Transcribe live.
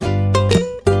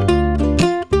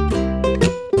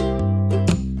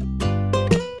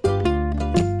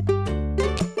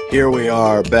Here we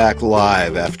are back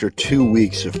live after 2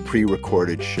 weeks of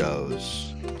pre-recorded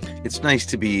shows. It's nice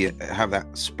to have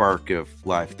that spark of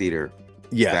live theater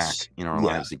back in our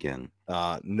lives again.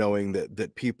 Knowing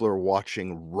that people are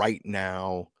watching right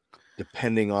now,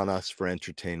 depending on us for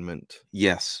entertainment.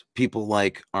 Yes, people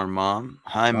like our mom.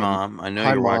 Hi, Mom. I know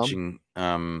you're watching.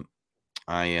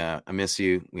 I miss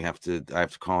you. I have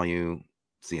to call you,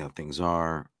 see how things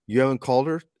are. You haven't called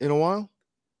her in a while?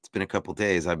 It's been a couple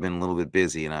days. I've been a little bit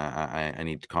busy, and I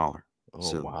need to call her.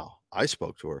 Oh, wow. I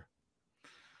spoke to her.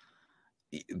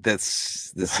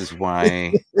 This is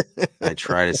why I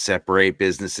try to separate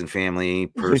business and family,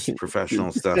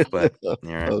 professional stuff. But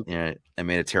I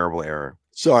made a terrible error.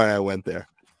 Sorry, I went there.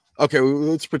 Okay,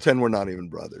 let's pretend we're not even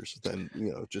brothers. Then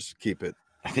just keep it.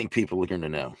 I think people are going to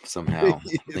know somehow.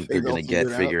 I think they're going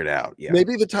to figure it out. Yeah,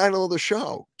 maybe the title of the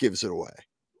show gives it away.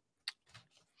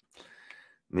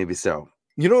 Maybe so.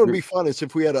 You know what would be fun is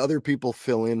if we had other people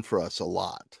fill in for us a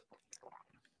lot.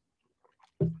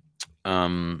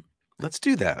 Let's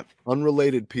do that.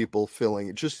 Unrelated people filling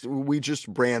it. We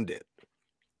just brand it.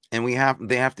 And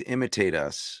they have to imitate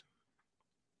us.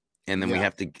 And then we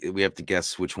have to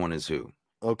guess which one is who.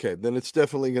 Okay, then it's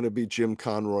definitely going to be Jim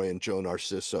Conroy and Joe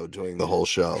Narciso doing the whole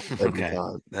show. Okay,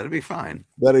 that'd be fine.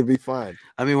 That'd be fine.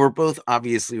 I mean, we're both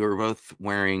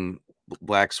wearing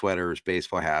black sweaters,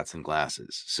 baseball hats, and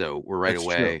glasses. So we're right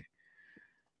away.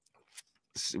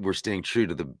 We're staying true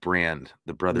to the brand,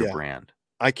 the brother brand.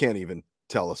 I can't even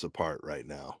tell us apart right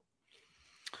now.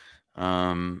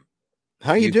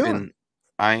 How you doing?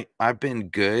 I've been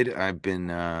good. I've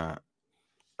been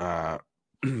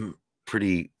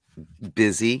pretty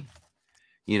busy.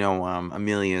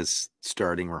 Amelia's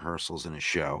starting rehearsals in a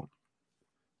show.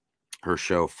 Her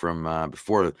show from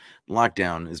before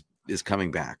lockdown is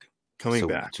coming back.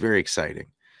 It's very exciting.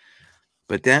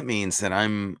 But that means that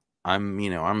I'm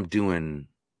doing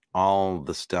all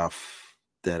the stuff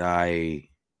that I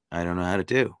don't know how to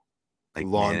do. Like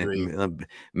laundry,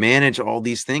 manage all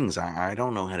these things. I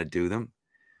don't know how to do them.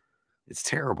 It's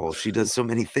terrible. She does so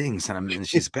many things, and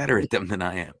she's better at them than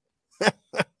I am.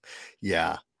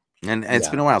 Yeah. And it's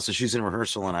been a while. So she's in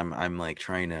rehearsal, and I'm like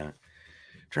trying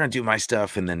to do my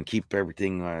stuff and then keep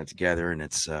everything together. And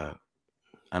it's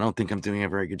I don't think I'm doing a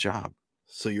very good job.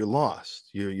 So you're lost.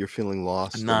 You're feeling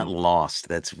lost. I'm not lost.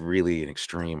 That's really an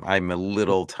extreme. I'm a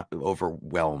little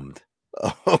overwhelmed.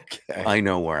 Okay. I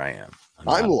know where I am.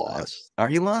 I'm lost. Are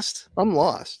you lost? I'm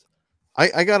lost.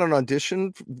 I got an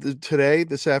audition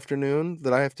this afternoon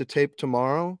that I have to tape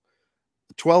tomorrow.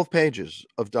 12 pages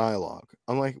of dialogue.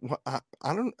 I'm like, I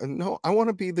don't know. I want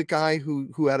to be the guy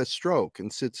who had a stroke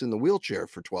and sits in the wheelchair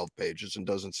for 12 pages and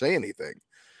doesn't say anything.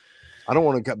 I don't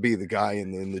want to be the guy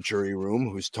in the jury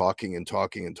room who's talking and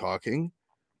talking and talking.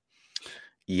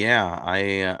 Yeah,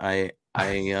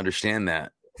 I understand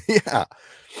that. Yeah.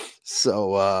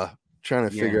 So trying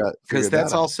to figure out, because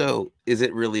that's also, is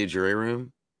it really a jury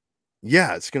room?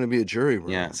 Yeah, it's going to be a jury room.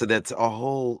 Yeah, so that's a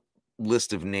whole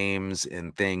list of names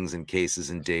and things and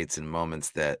cases and dates and moments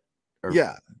that are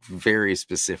very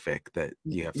specific that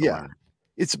you have to learn.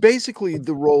 It's basically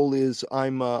the role is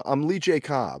I'm Lee J.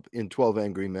 Cobb in 12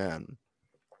 Angry Men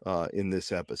in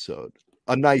this episode.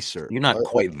 A nicer. You're not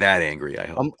quite that angry, I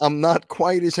hope. I'm not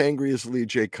quite as angry as Lee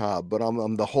J. Cobb, but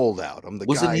I'm the holdout. I'm the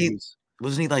guy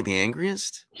wasn't he like the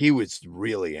angriest? He was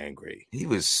really angry. He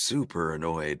was super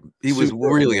annoyed. He was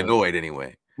really annoyed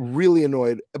anyway. Really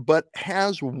annoyed, but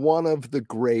has one of the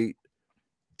great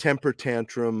temper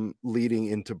tantrum leading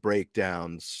into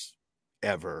breakdowns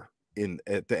ever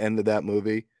at the end of that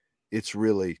movie. It's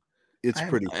pretty.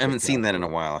 I haven't seen that in a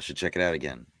while. I should check it out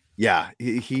again. Yeah,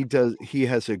 he does. He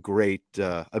has a great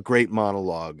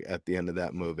monologue at the end of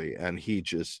that movie, and he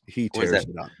tears it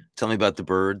up. Tell me about the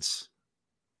birds.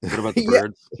 What about the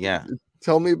birds? Yeah.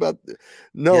 Tell me about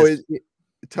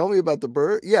tell me about the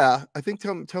bird. Yeah, I think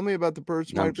tell me about the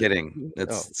birds. No, I'm kidding.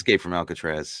 That's Escape from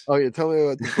Alcatraz. Oh yeah, tell me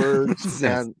about the birds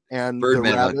and the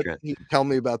rabbit. Tell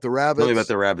me about the rabbits. Tell me about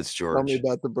the rabbits, George. Tell me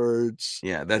about the birds.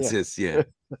 Yeah, that's his. Yeah,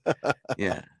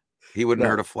 yeah. He wouldn't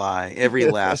hurt a fly. Every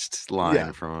last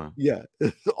line from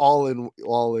all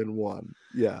in one.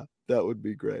 Yeah, that would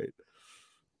be great.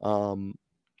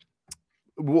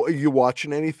 You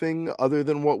watching anything other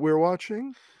than what we're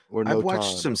watching? Or no? I've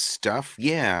watched some stuff.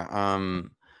 Yeah.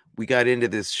 We got into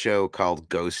this show called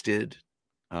Ghosted,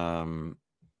 and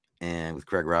with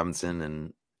Craig Robinson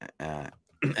and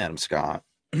Adam Scott.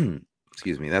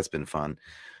 Excuse me. That's been fun.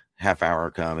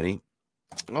 Half-hour comedy.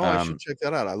 Oh, I should check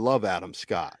that out. I love Adam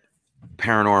Scott.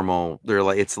 Paranormal.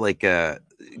 It's like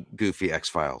goofy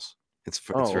X-Files. It's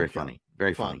very funny.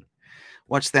 Very funny.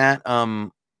 Watch that.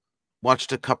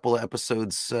 Watched a couple of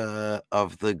episodes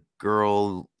of the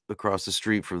girl across the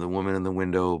street from the woman in the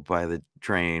window by the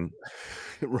train.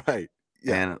 Right.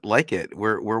 Yeah. And like it.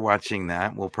 We're watching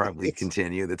that. We'll probably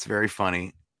continue. That's very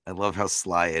funny. I love how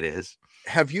sly it is.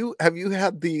 Have you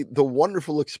had the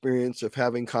wonderful experience of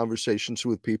having conversations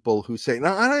with people who say,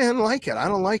 "No, I don't like it. I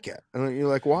don't like it." And you're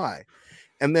like, "Why?"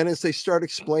 And then as they start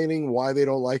explaining why they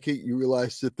don't like it, you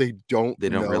realize that they don't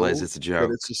realize it's a joke.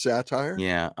 That it's a satire.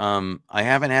 Yeah. I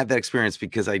haven't had that experience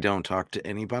because I don't talk to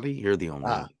anybody. You're the only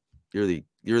one.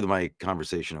 You're my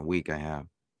conversation a week I have.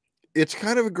 It's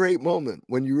kind of a great moment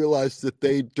when you realize that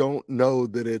they don't know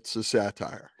that it's a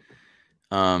satire.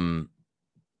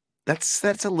 That's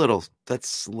a little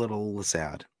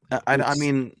sad. I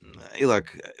mean,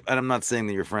 look, I'm not saying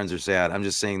that your friends are sad. I'm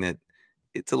just saying that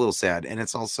it's a little sad, and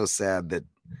it's also sad that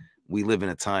we live in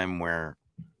a time where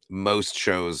most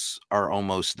shows are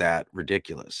almost that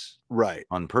ridiculous, right?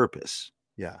 On purpose.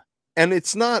 Yeah. And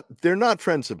they're not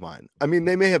friends of mine. I mean,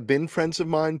 they may have been friends of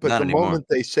mine, but the moment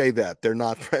they say that, they're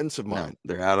not friends of mine.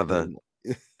 No, they're out of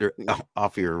they're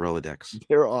off your Rolodex.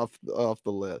 They're off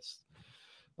the list.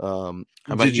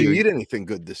 Did you eat anything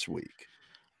good this week?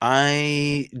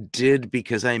 I did,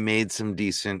 because I made some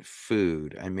decent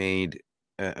food. I made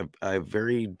a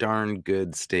very darn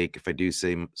good steak, if I do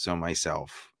say so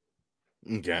myself.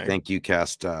 Okay. Thank you,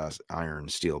 cast iron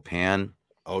steel pan.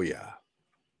 Oh yeah.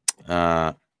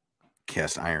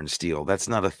 Cast iron steel. That's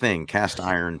not a thing. Cast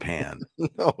iron pan.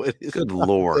 No, it is. Good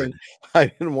Lord. I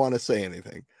didn't want to say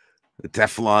anything. The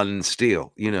Teflon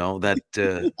steel, that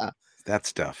that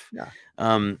stuff. Yeah.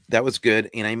 That was good.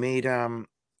 And I made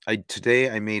today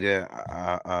I made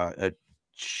a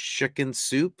chicken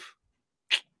soup.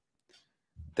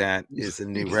 That is a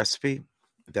new recipe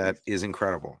that is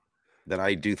incredible. That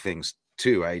I do things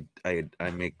too. I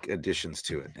make additions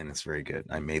to it, and it's very good.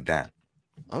 I made that.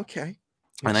 Okay.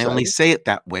 And I only say it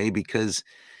that way because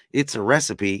it's a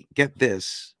recipe. Get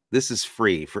this. This is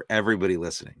free for everybody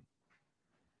listening.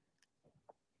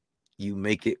 You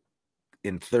make it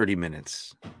in 30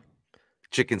 minutes.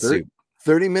 Chicken soup.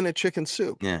 30-minute chicken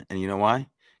soup. Yeah. And you know why?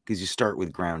 Because you start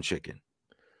with ground chicken.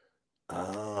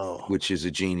 Oh. Which is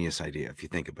a genius idea if you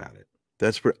think about it.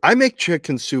 That's pretty. I make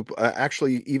chicken soup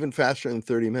actually even faster than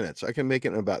 30 minutes. I can make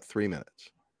it in about 3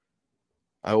 minutes.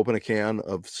 I open a can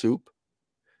of soup,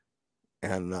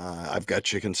 and I've got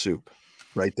chicken soup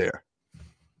right there.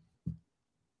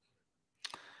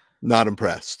 Not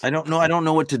impressed. I don't know. I don't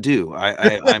know what to do.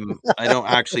 I don't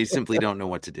actually simply don't know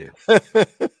what to do.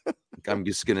 I'm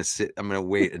just going to sit. I'm going to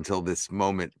wait until this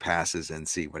moment passes and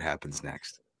see what happens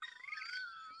next.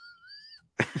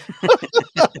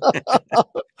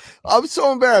 I'm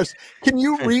so embarrassed. Can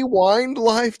you rewind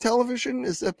live television?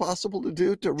 Is that possible to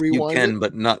do? To rewind? You can,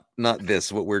 but not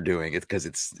this. What we're doing, it's because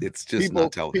it's just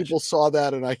not television. People saw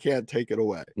that, and I can't take it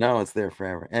away. No, it's there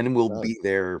forever, and will be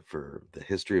there for the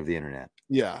history of the internet.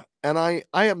 Yeah, and I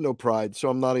have no pride, so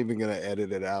I'm not even going to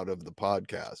edit it out of the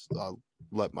podcast. I'll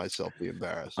let myself be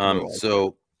embarrassed.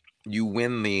 So you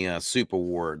win the soup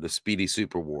award, the Speedy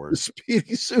Soup Award. The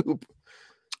Speedy Soup.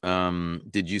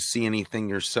 Did you see anything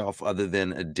yourself other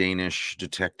than a Danish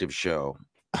detective show?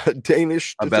 A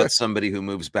Danish about somebody who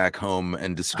moves back home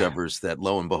and discovers that,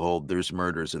 lo and behold, there's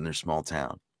murders in their small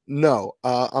town. No,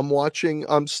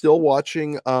 I'm still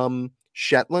watching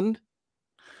Shetland.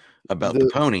 About the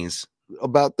ponies.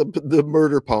 About the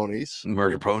murder ponies.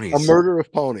 Murder ponies. A murder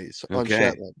of ponies on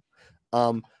Shetland.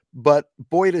 But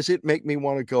boy, does it make me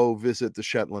want to go visit the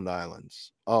Shetland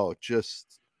Islands. Oh,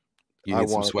 just you need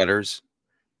some sweaters.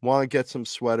 Want to get some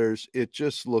sweaters. It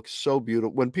just looks so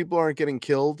beautiful. When people aren't getting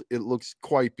killed, it looks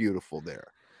quite beautiful there.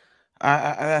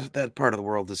 That part of the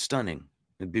world is stunning.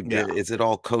 Is it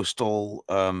all coastal?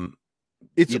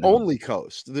 It's only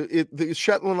coast. The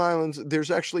Shetland Islands,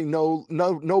 there's actually no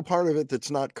part of it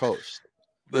that's not coast.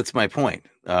 That's my point.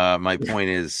 My point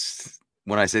is,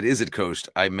 when I said is it coast,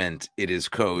 I meant it is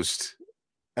coast,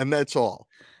 and that's all.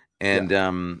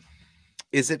 And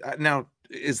is it now?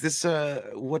 Is this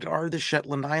what are the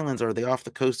Shetland Islands? Are they off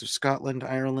the coast of Scotland,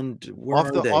 Ireland? Where off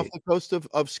are they? Off the coast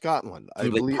of Scotland. I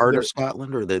believe part of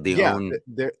Scotland, or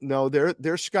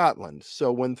they're Scotland.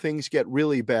 So when things get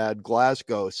really bad,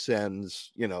 Glasgow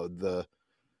sends the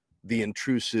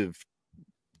intrusive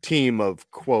team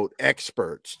of quote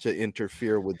experts to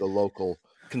interfere with the local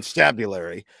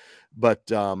constabulary, but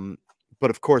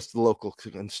of course the local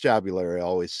constabulary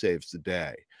always saves the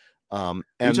day. Are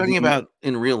you talking about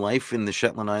in real life in the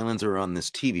Shetland Islands or on this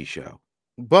TV show?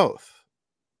 Both.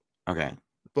 Okay.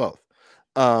 Both.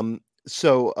 But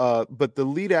the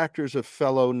lead actor is a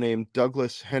fellow named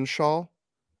Douglas Henshaw,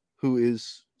 who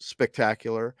is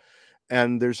spectacular.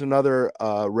 And there's another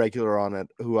regular on it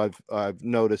who I've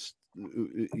noticed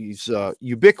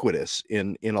ubiquitous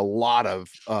in a lot of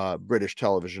British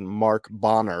television. Mark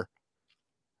Bonner,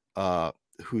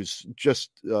 who's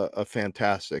just a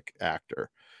fantastic actor,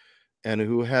 and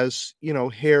who has,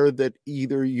 hair that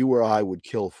either you or I would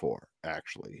kill for.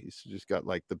 Actually, he's just got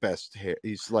like the best hair.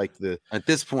 He's like the. At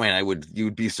this point,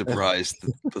 you'd be surprised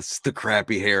the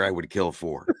crappy hair I would kill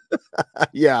for.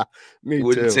 Yeah, me it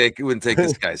too. It wouldn't take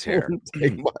this guy's hair.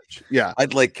 Take much. Yeah,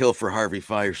 I'd like kill for Harvey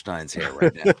Fierstein's hair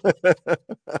right now.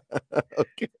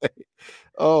 Okay.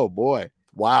 Oh boy!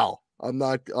 Wow. I'm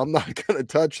not gonna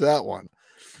touch that one.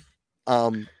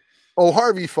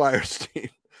 Harvey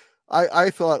Fierstein. I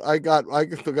thought I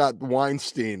forgot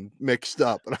Weinstein mixed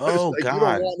up. And I was like, God. You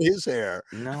don't want his hair.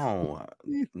 No.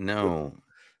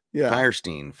 Yeah.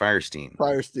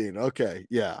 Fierstein. Okay.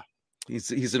 Yeah.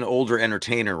 He's an older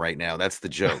entertainer right now. That's the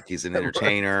joke. He's an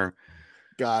entertainer.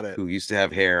 Got it. Who used to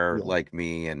have hair like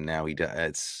me, and now he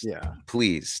does.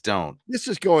 Please don't. This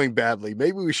is going badly.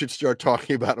 Maybe we should start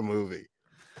talking about a movie.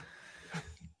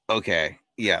 Okay.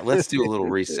 Yeah. Let's do a little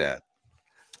reset.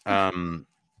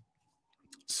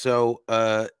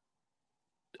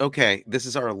 Okay, this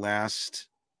is our last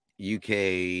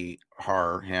UK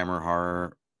Hammer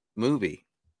horror movie.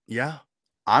 Yeah.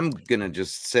 I'm gonna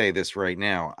just say this right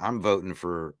now. I'm voting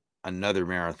for another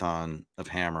marathon of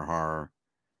Hammer horror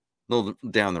a little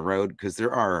down the road, because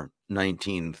there are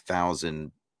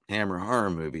 19,000 Hammer horror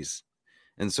movies,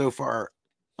 and so far,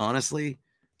 honestly,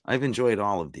 I've enjoyed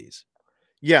all of these.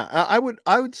 Yeah, I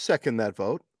would second that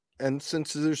vote. And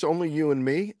since there's only you and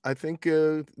me, I think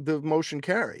the motion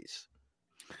carries.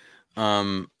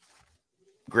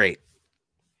 Great.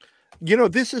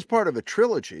 This is part of a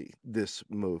trilogy, this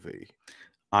movie.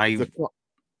 I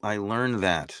learned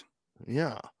that.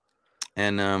 Yeah.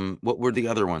 And what were the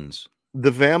other ones?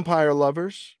 The Vampire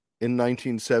Lovers in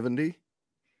 1970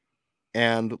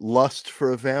 and Lust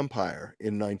for a Vampire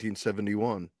in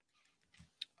 1971.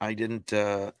 I didn't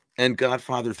and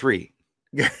Godfather 3.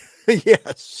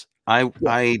 Yes.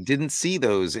 I didn't see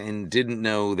those and didn't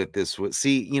know that this was.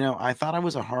 I thought I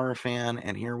was a horror fan,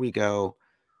 and here we go.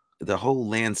 The whole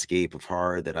landscape of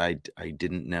horror that I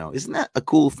didn't know. Isn't that a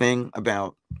cool thing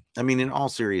about, in all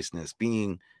seriousness,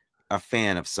 being a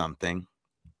fan of something?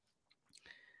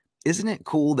 Isn't it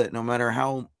cool that no matter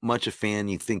how much a fan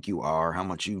you think you are, how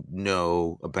much you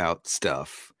know about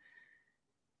stuff,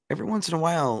 every once in a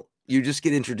while you just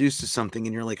get introduced to something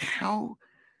and you're like, how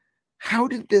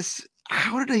did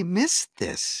I miss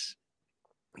this?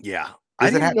 Yeah.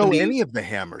 I didn't know any of the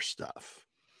Hammer stuff.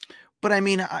 But I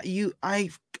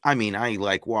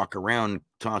like walk around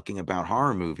talking about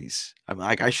horror movies.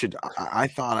 I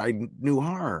thought I knew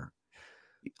horror.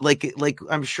 Like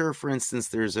I'm sure, for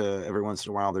instance, every once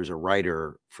in a while there's a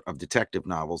writer of detective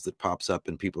novels that pops up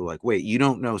and people are like, wait, you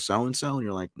don't know so-and-so? And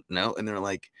you're like, no. And they're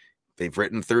like, they've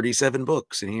written 37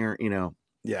 books and here,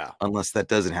 yeah. Unless that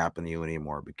doesn't happen to you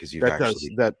anymore, because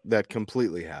that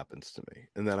completely happens to me.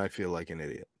 And then I feel like an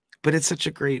idiot. But it's such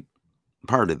a great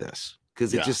part of this,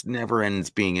 because it just never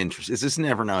ends being interesting. It's just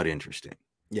never not interesting.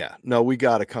 Yeah. No, we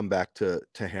got to come back to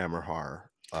Hammer horror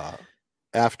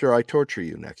after I torture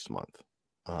you next month.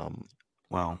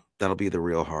 Well, that'll be the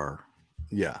real horror.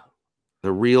 Yeah.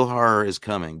 The real horror is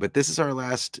coming. But this is our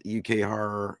last UK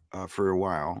horror for a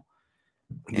while.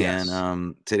 Yes.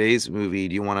 And today's movie,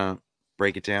 do you want to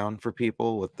break it down for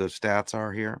people what the stats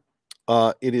are here?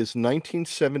 It is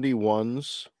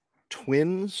 1971's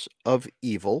Twins of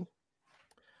Evil.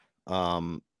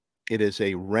 It is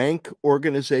a Rank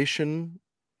Organization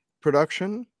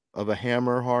production of a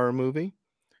Hammer horror movie,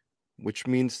 which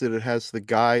means that it has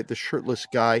the shirtless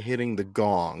guy hitting the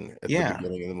gong at the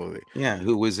beginning of the movie. Yeah,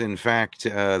 who was, in fact,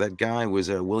 that guy was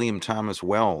William Thomas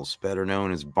Wells, better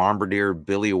known as Bombardier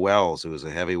Billy Wells, who was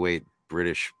a heavyweight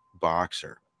British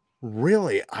boxer.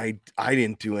 Really? I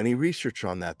didn't do any research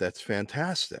on that. That's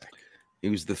fantastic. He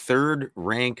was the third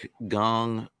rank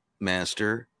gong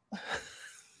master.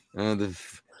 The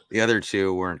other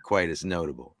two weren't quite as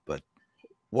notable, but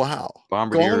wow,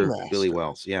 Bombardier Billy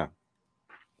Wells. Yeah,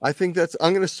 I think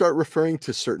I'm going to start referring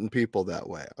to certain people that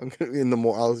way. I'm going to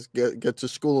I'll get to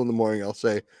school in the morning. I'll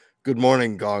say, "Good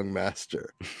morning, Gong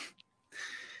Master."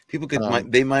 People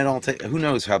they might all take. Who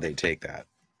knows how they take that?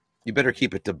 You better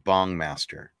keep it to Bong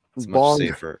Master. It's much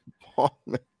safer.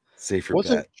 Safer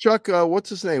Wasn't bet. Chuck? What's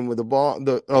his name with the bong?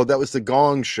 That was the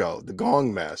Gong Show. The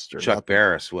Gong Master. Chuck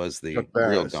Barris was the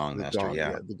real Gong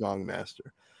Master. The Gong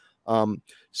Master.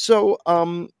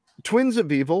 Twins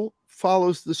of Evil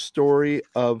follows the story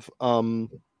of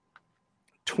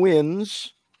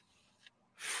twins,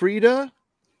 Frida.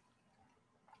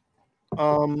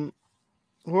 Who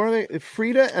are they?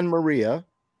 Frida and Maria.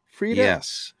 Frida.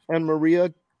 Yes. And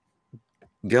Maria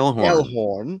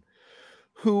Gellhorn,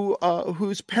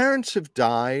 whose parents have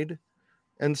died,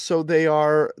 and so they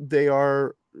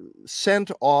are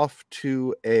sent off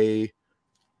to a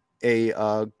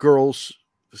girls'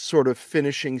 sort of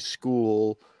finishing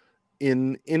school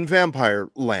in Vampire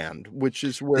Land, which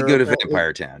is where they go to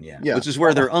Vampire Town, which is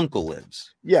where their uncle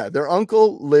lives. Yeah, their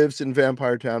uncle lives in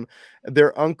Vampire Town.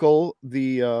 Their uncle,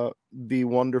 the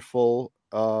wonderful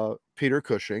Peter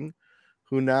Cushing,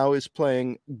 who now is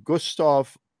playing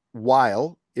Gustav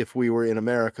Weil, if we were in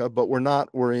America, but we're not.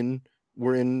 We're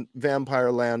in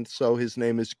Vampire Land, so his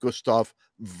name is Gustav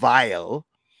Vile.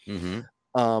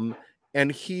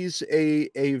 And he's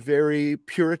a very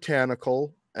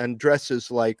puritanical and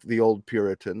dresses like the old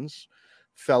Puritans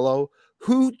fellow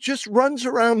who just runs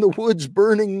around the woods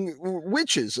burning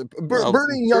witches,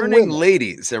 burning young women.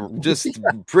 Ladies, just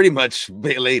pretty much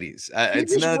ladies. He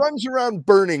just runs around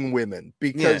burning women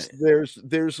because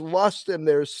there's lust and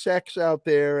there's sex out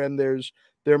there, and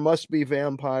there must be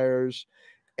vampires,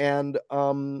 and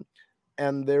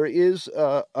there is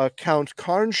a Count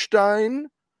Karnstein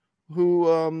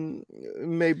who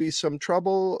may be some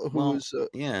trouble. Who's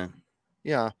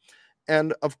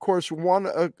and of course,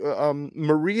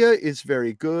 Maria is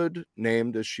very good,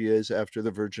 named as she is after the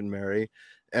Virgin Mary,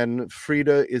 and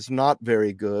Frida is not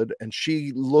very good, and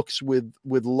she looks with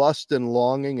lust and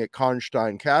longing at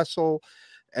Karnstein Castle,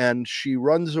 and she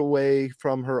runs away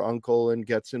from her uncle and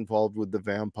gets involved with the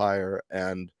vampire,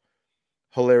 and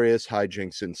hilarious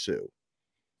hijinks ensue.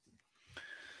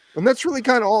 And that's really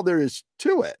kind of all there is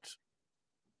to it.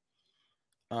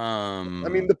 I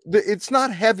mean, it's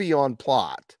not heavy on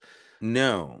plot.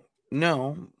 No,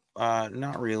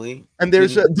 not really. And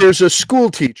there's a school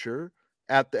teacher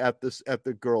at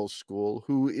the girls' school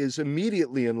who is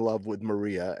immediately in love with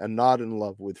Maria and not in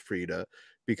love with Frida,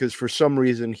 because for some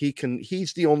reason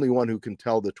he's the only one who can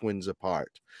tell the twins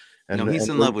apart. And he's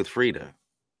in love with Frida.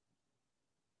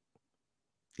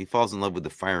 He falls in love with the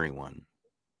fiery one.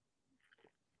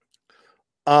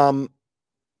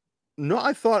 No,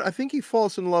 I think he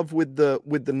falls in love with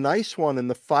the nice one, and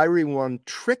the fiery one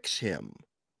tricks him.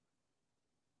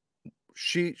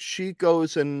 She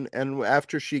goes and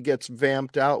after she gets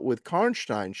vamped out with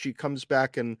Karnstein, she comes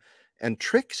back and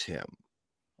tricks him.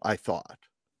 I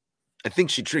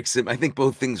think she tricks him. I think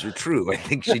both things are true. I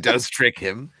think she does trick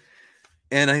him,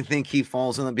 and I think he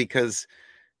falls in love because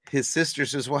his sister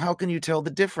says, well, how can you tell the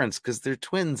difference? Because they're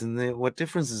twins, and what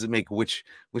difference does it make? Which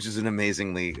is an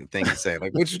amazingly thing to say.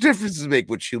 Like, which difference does it make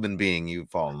which human being you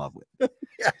fall in love with?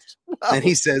 Yes. Well, and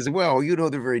he says, well,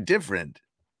 they're very different.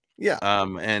 Yeah.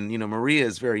 And Maria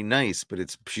is very nice,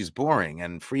 but she's boring.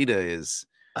 And Frida is,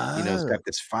 has got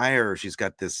this fire. She's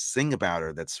got this thing about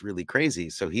her that's really crazy.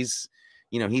 So he's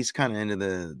kind of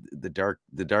into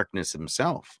the darkness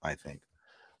himself, I think.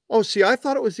 Oh, see, I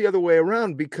thought it was the other way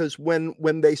around, because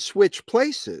when they switch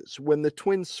places, when the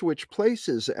twins switch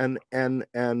places,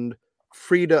 and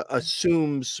Frida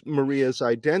assumes Maria's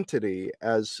identity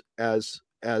as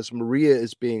Maria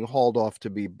is being hauled off to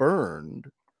be burned,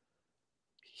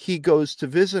 he goes to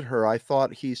visit her. I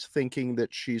thought he's thinking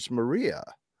that she's Maria.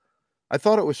 I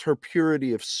thought it was her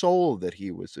purity of soul that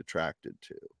he was attracted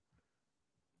to.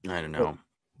 I don't know.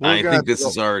 I think this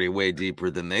is already way deeper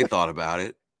than they thought about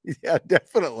it. Yeah,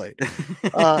 definitely.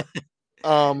 So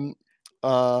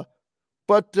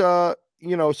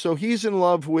he's in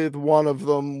love with one of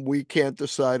them. We can't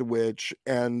decide which.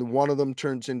 And one of them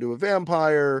turns into a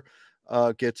vampire,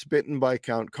 gets bitten by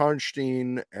Count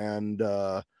Karnstein. And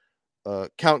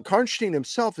Count Karnstein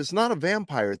himself is not a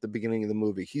vampire at the beginning of the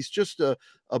movie. He's just a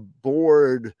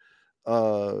bored,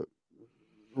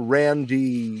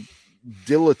 randy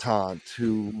dilettante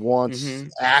who wants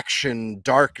action,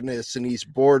 darkness, and he's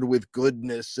bored with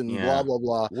goodness and blah blah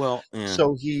blah. Well,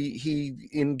 so he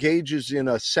engages in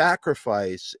a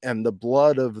sacrifice, and the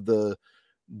blood of the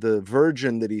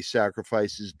virgin that he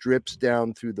sacrifices drips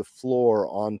down through the floor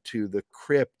onto the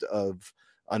crypt of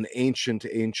an ancient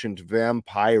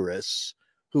vampiress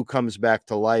who comes back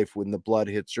to life when the blood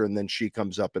hits her, and then she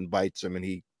comes up and bites him, and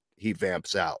he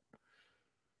vamps out.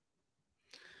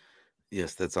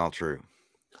 Yes, that's all true.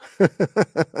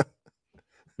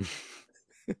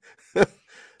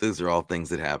 Those are all things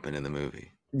that happen in the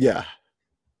movie. Yeah.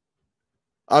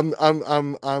 I'm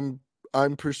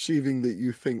perceiving that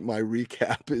you think my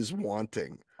recap is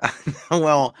wanting.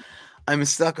 Well, I'm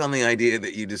stuck on the idea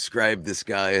that you described this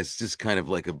guy as just kind of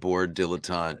like a bored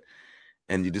dilettante,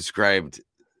 and you described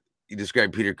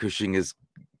Peter Cushing as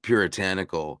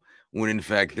puritanical, when in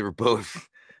fact they're both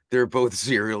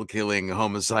serial killing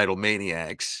homicidal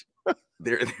maniacs.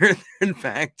 They're in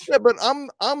fact. Yeah, but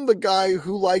I'm the guy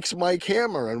who likes Mike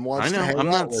Hammer and wants to hang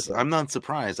out with him. I'm not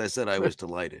surprised. I said I was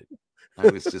delighted. I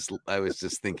was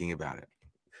just thinking about it.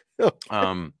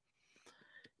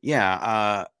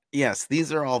 Yeah. Yes,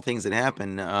 these are all things that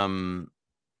happen.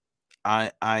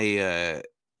 I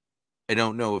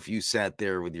don't know if you sat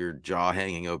there with your jaw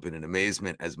hanging open in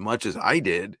amazement as much as I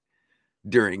did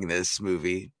during this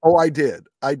movie. Oh, I did.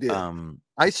 I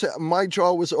said my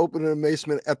jaw was open in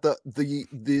amazement at the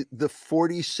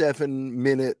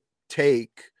 47-minute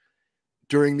take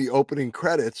during the opening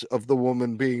credits of the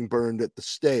woman being burned at the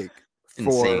stake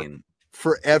for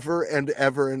forever and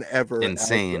ever and ever.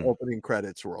 Insane. As the opening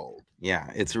credits rolled.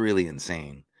 Yeah, it's really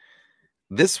insane.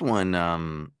 This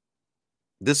one,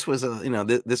 this was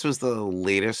this was the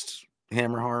latest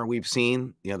Hammer horror we've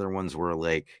seen. The other ones were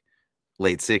like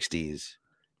late 60s.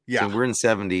 Yeah, so we're in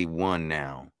 71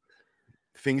 now.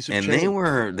 Things have changed. They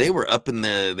were they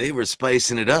were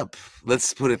spicing it up.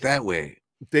 Let's put it that way.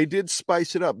 They did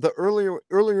spice it up. The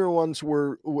earlier ones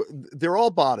they're all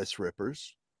bodice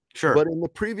rippers. Sure. But in the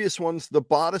previous ones, the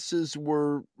bodices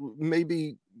were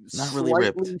maybe not really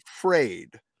ripped.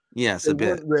 Frayed. Yes, they a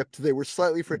bit ripped. They were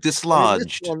slightly frayed.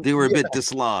 Dislodged. They were a bit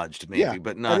dislodged, maybe,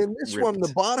 but not. And in this ripped. one,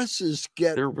 the bodices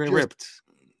they're ripped,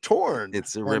 torn.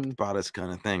 It's a ripped bodice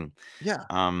kind of thing. Yeah.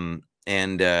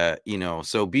 And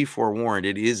so be forewarned,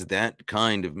 it is that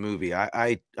kind of movie.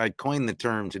 I coined the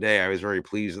term today. I was very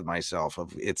pleased with myself.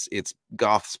 It's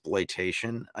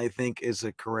gothsploitation, I think, is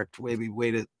a correct way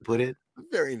to put it.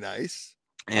 Very nice.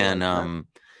 And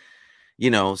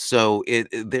so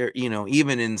there,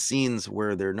 even in scenes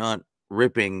where they're not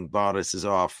ripping bodices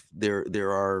off,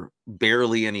 there are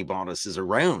barely any bodices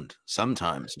around.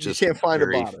 Sometimes just you can't find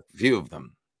very a bodice. Few of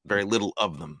them, very little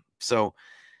of them. So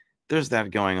there's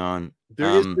that going on.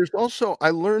 There's also,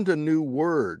 I learned a new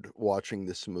word watching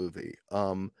this movie.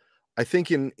 I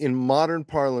think in modern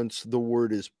parlance, the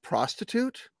word is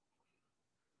prostitute.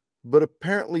 But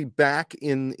apparently back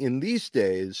in these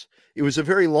days, it was a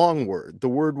very long word. The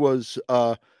word was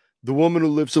the woman who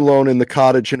lives alone in the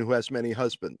cottage and who has many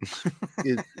husbands.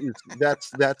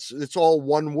 It's all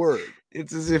one word.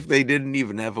 It's as if they didn't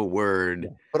even have a word.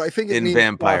 But I think in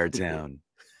Vampire Town.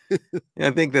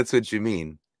 I think that's what you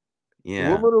mean. Yeah.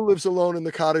 The woman who lives alone in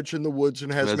the cottage in the woods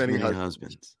and has many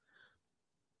husbands.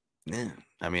 Yeah.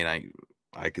 I mean,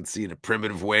 I could see in a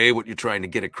primitive way what you're trying to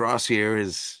get across here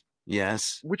is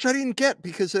yes. Which I didn't get,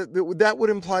 because that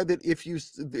would imply that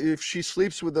if she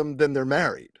sleeps with them, then they're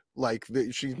married. Like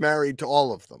she's married to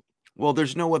all of them. Well,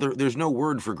 there's no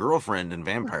word for girlfriend in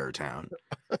Vampire Town.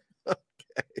 Okay.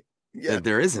 Yeah.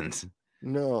 There isn't.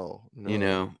 No.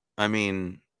 I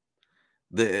mean,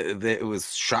 it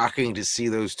was shocking to see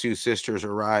those two sisters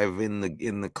arrive in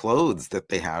the clothes that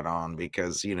they had on,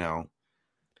 because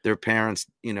their parents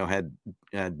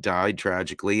had died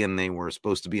tragically, and they were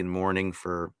supposed to be in mourning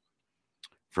for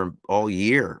all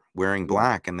year wearing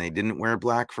black, and they didn't wear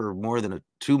black for more than a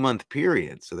 2-month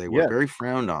period, so they were very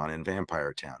frowned on in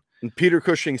Vampire Town. And Peter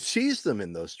Cushing sees them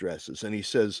in those dresses, and he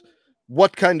says,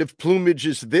 "What kind of plumage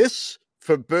is this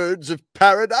for birds of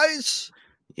paradise?"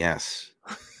 Yes.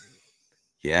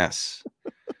 Yes.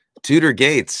 Tudor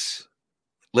Gates.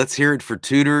 Let's hear it for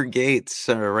Tudor Gates,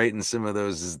 writing some of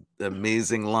those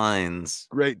amazing lines.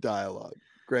 Great dialogue.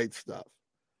 Great stuff.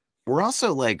 We're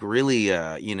also like really,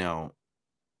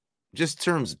 just in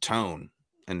terms of tone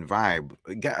and vibe.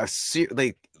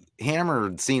 Like Hammer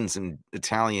had seen some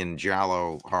Italian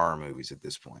giallo horror movies at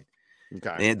this point.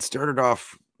 Okay. They had started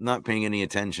off not paying any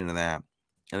attention to that.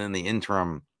 And then the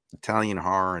interim Italian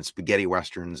horror and spaghetti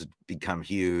westerns had become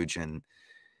huge. And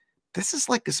this is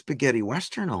like a spaghetti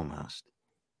western almost.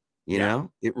 You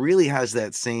know, it really has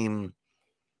that same,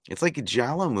 it's like a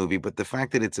giallo movie, but the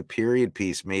fact that it's a period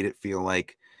piece made it feel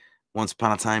like Once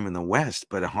Upon a Time in the West,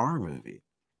 but a horror movie.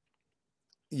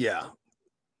 Yeah.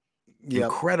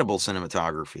 Incredible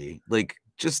cinematography, like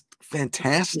just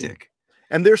fantastic.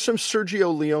 And there's some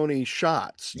Sergio Leone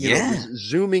shots,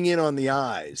 zooming in on the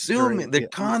eyes. The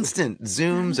constant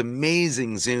zooms,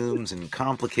 amazing zooms, and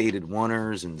complicated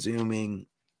oneers and zooming.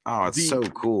 Oh, it's so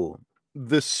cool.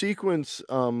 The sequence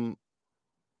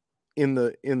in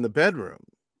the bedroom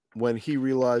when he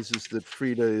realizes that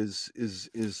Frida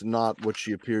is not what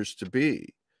she appears to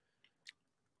be,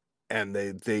 and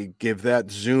they give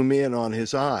that zoom in on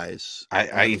his eyes.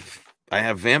 I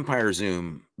have vampire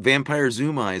zoom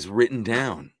eyes written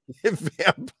down.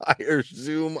 Vampire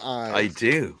zoom eyes. I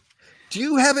do. Do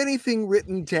you have anything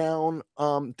written down?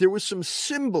 There was some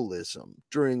symbolism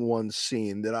during one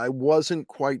scene that I wasn't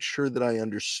quite sure that I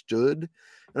understood,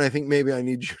 and I think maybe I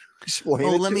need you to explain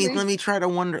it to me. Let me try to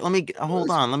wonder. Hold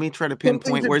on. Let me try to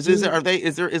pinpoint. Where is it?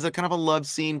 Is there kind of a love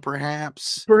scene?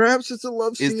 Perhaps it's a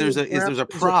love scene. Is there's a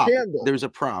prop? There's a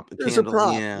prop. There's a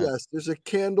prop. Yeah. Yes, there's a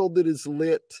candle that is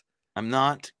lit. I'm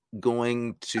not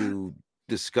going to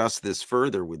discuss this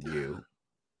further with you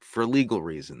for legal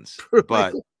reasons,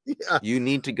 but you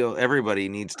need to go. Everybody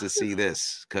needs to see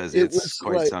this because it's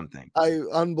quite something.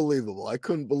 Unbelievable. I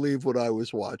couldn't believe what I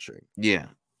was watching. Yeah,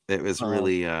 it was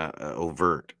really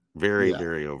overt,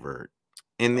 very overt.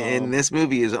 And this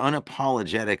movie is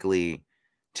unapologetically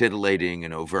titillating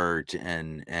and overt,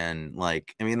 and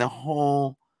like, I mean,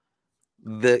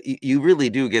 you really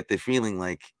do get the feeling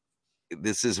like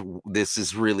this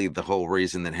is really the whole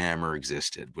reason that Hammer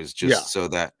existed, was just so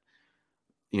that,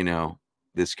 you know,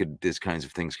 these kinds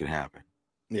of things could happen.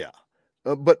 Yeah.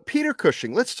 But Peter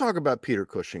Cushing, let's talk about Peter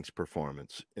Cushing's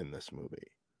performance in this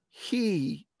movie.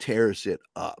 He tears it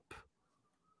up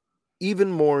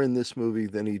even more in this movie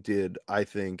than he did, I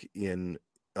think, in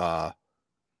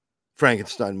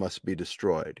Frankenstein Must Be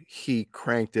Destroyed. He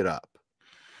cranked it up.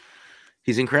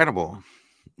 He's incredible.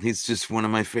 He's just one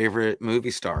of my favorite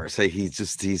movie stars.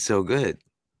 He's so good.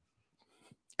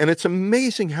 And it's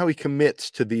amazing how he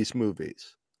commits to these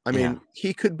movies. I mean,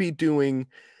 he could be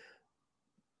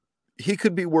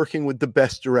working with the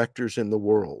best directors in the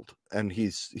world, and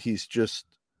he's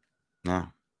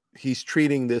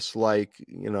treating this like,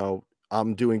 you know,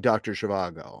 I'm doing Dr.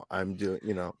 Zhivago. I'm doing,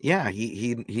 you know. Yeah,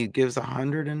 he gives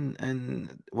 100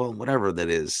 and well, whatever that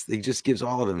is. He just gives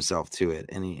all of himself to it.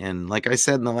 And like I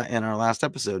said in our last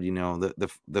episode, you know,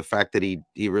 the fact that he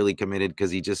really committed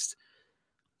because he just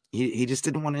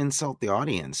didn't want to insult the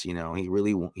audience. You know,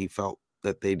 he felt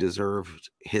that they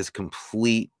deserved his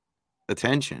complete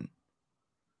attention.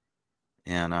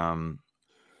 And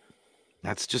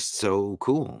that's just so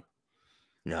cool.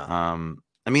 Yeah.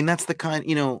 I mean, that's the kind,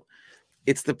 you know,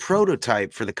 it's the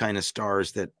prototype for the kind of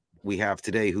stars that we have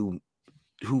today who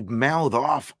mouth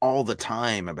off all the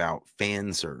time about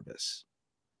fan service,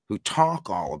 who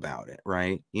talk all about it,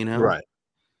 right? You know? Right.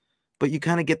 But you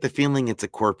kind of get the feeling it's a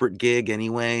corporate gig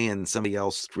anyway, and somebody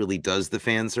else really does the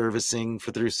fan servicing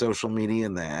through social media,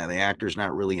 and the actor's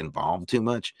not really involved too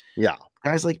much. Yeah.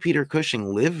 Guys like Peter Cushing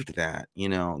lived that, you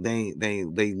know, they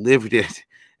lived it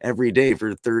every day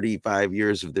for 35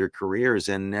 years of their careers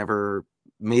and never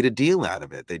made a deal out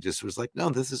of it. They just was like, no,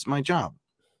 this is my job.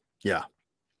 Yeah.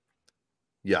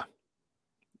 Yeah.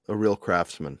 A real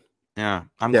craftsman. Yeah.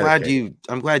 I'm glad you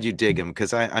dig him.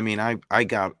 Cause I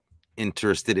got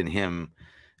interested in him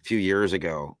a few years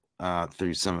ago,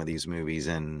 through some of these movies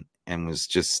and was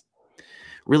just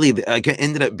really, I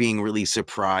ended up being really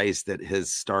surprised that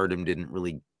his stardom didn't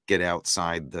really get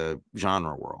outside the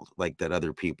genre world, like that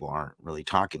other people aren't really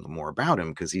talking more about him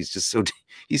because he's just so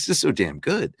damn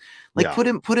good. Like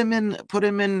put him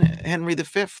in Henry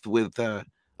V with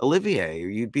Olivier, or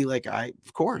you'd be like,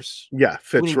 of course. Yeah,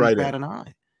 fits right in. An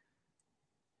eye.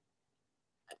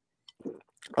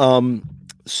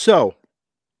 So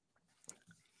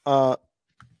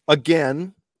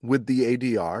again with the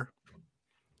ADR.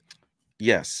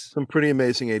 Yes. Some pretty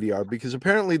amazing ADR, because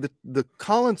apparently the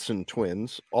Collinson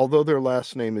twins, although their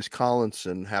last name is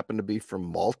Collinson, happen to be from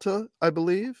Malta, I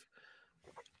believe.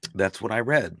 That's what I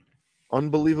read.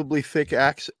 Unbelievably thick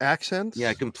accents.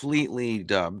 Yeah, completely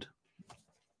dubbed.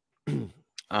 And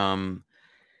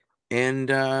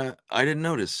I didn't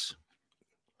notice.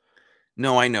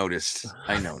 No, I noticed.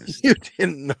 You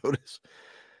didn't notice.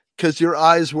 Because your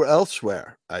eyes were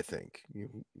elsewhere, I think. You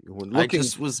were looking.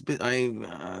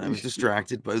 I was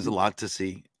distracted, but there's a lot to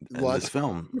see in this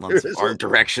film. Lots of art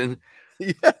direction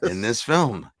in this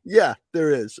film. Yeah,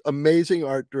 there is amazing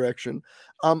art direction.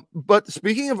 But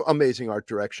speaking of amazing art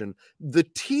direction, the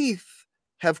teeth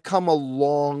have come a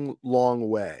long, long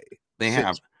way. They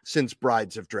have since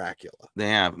Brides of Dracula. They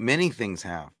have. Many things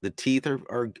have. The teeth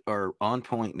are on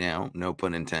point now, no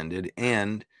pun intended,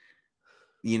 and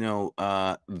you know,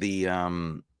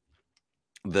 the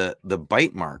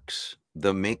bite marks,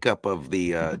 the makeup of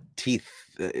the teeth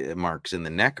marks in the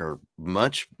neck are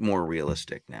much more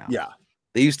realistic now. Yeah.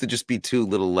 They used to just be two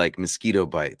little like mosquito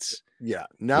bites. Yeah.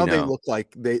 Now they look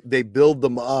like they build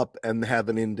them up and have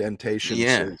an indentation.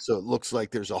 Yeah. So it looks like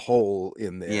there's a hole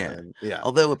in there. Yeah. And, yeah.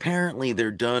 Although apparently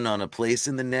they're done on a place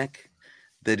in the neck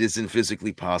that isn't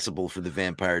physically possible for the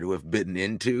vampire to have bitten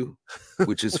into,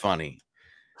 which is funny.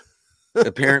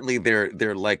 Apparently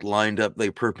they're like lined up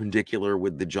like perpendicular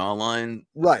with the jawline,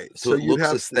 right? So it looks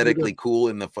aesthetically cool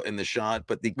in the shot,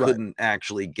 but they couldn't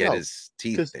actually get his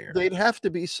teeth there. They'd have to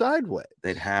be sideways.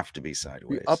 They'd have to be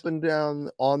sideways, up and down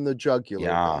on the jugular.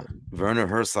 Yeah, Werner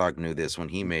Herzog knew this when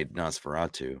he made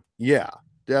Nosferatu. Yeah,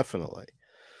 definitely.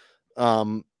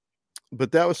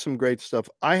 But that was some great stuff.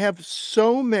 I have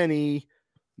so many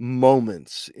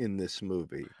moments in this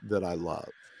movie that I love.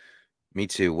 Me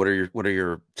too. What are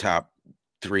your top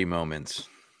 3 moments?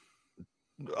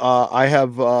 I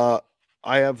have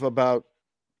about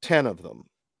 10 of them.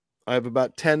 I have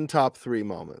about 10 top 3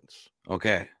 moments.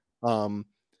 Okay. The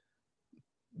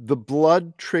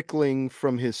blood trickling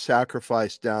from his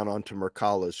sacrifice down onto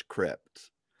Merkala's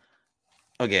crypt.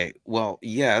 Okay, well,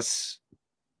 yes.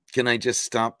 Can I just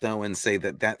stop though and say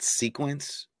that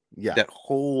sequence, that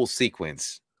whole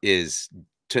sequence is,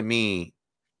 to me,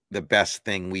 the best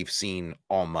thing we've seen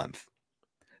all month.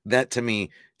 That, to me,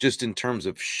 just in terms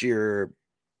of sheer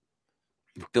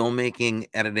filmmaking,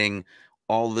 editing,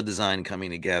 all the design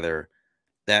coming together,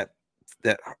 that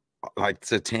like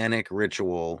satanic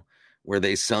ritual where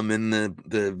they summon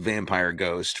the vampire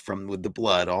ghost with the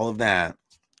blood, all of that,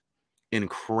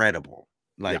 incredible.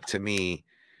 Like, to me,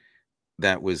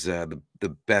 that was the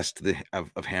best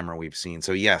of Hammer we've seen.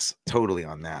 So yes, totally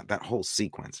on that whole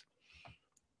sequence.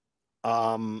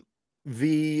 The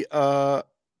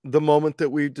moment that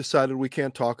we decided we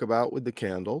can't talk about with the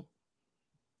candle.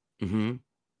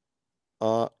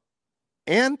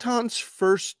 Anton's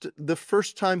the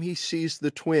first time he sees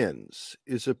the twins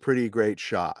is a pretty great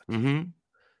shot.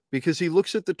 Because he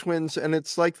looks at the twins and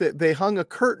it's like they hung a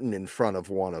curtain in front of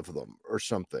one of them or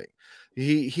something.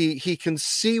 He can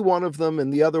see one of them,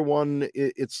 and the other one,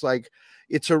 it's like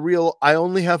it's a real "I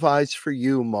only have eyes for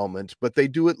you" moment, but they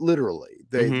do it literally.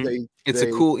 It's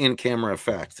a cool in-camera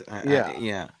effect.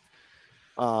 Yeah.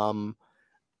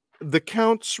 The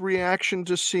Count's reaction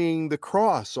to seeing the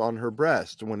cross on her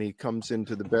breast when he comes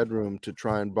into the bedroom to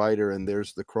try and bite her, and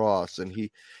there's the cross, and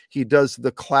he does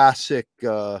the classic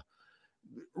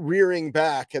rearing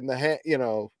back and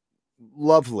the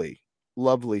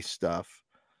lovely stuff.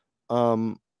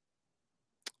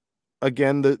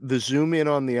 Again, the zoom in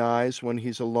on the eyes when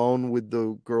he's alone with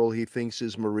the girl he thinks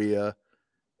is Maria,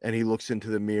 and he looks into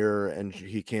the mirror and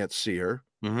he can't see her.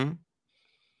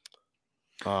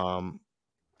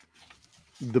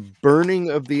 The burning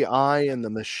of the eye and the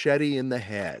machete in the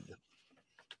head.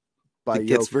 It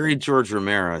gets very George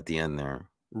Romero at the end there.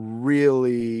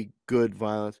 Really good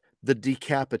violence. The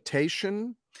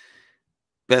decapitation.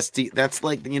 That's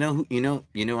like,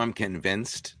 I'm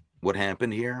convinced what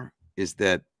happened here is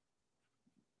that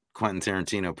Quentin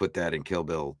Tarantino put that in Kill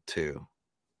Bill 2.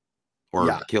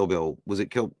 Or Kill Bill, was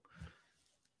it Kill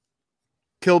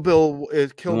Bill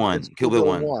is Kill Bill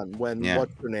 1 when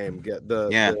what's her name get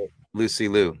Lucy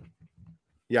Liu.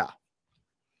 Yeah.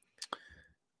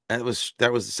 That was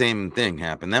the same thing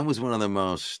happened. That was one of the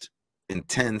most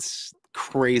intense,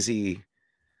 crazy,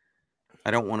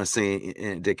 I don't want to say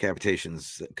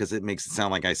decapitations because it makes it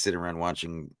sound like I sit around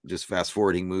watching, just fast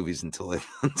forwarding movies until it's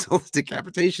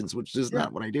decapitations, which is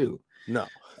not what I do. No.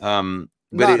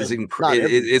 But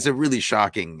it's a really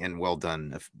shocking and well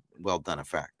done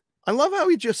effect. I love how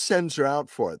he just sends her out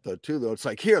for it though. It's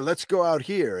like, here, let's go out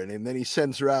here. And then he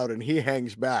sends her out and he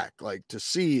hangs back like to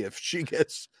see if she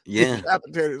gets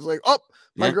decapitated. It's like, oh,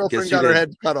 my girlfriend got her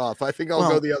head cut off. I think I'll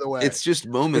go the other way. It's just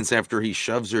moments after he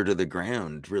shoves her to the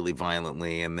ground really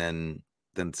violently and then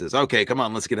says, okay, come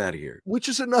on, let's get out of here. Which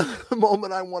is another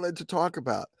moment I wanted to talk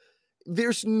about.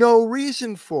 There's no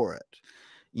reason for it.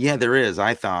 Yeah, there is,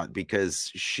 I thought,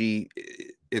 because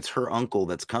it's her uncle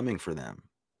that's coming for them.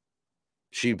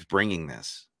 She's bringing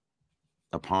this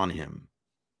upon him.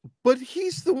 But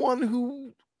he's the one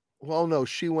who, well, no,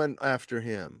 she went after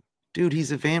him. Dude,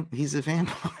 he's a vampire.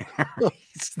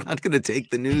 He's not going to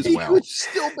take the news he well. Would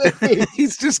still behave.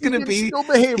 He's just going to be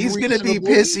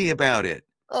pissy about it.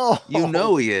 Oh,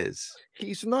 he is.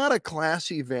 He's not a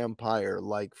classy vampire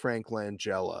like Frank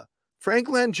Langella. Frank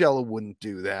Langella wouldn't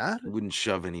do that. He wouldn't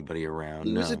shove anybody around.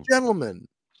 He was a gentleman.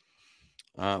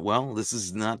 Well, this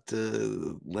is not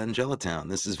Langella Town.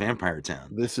 This is Vampire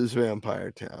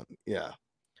Town. Yeah.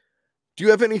 Do you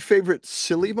have any favorite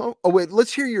silly moments? Oh wait,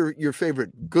 let's hear your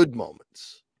favorite good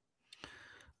moments.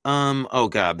 Oh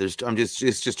God, it's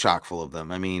just chock full of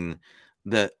them. I mean,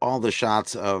 all the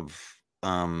shots of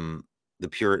the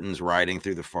Puritans riding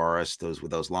through the forest, with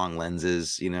those long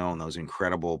lenses, and those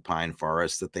incredible pine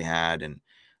forests that they had, and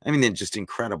I mean, they're just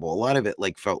incredible. A lot of it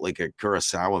felt like a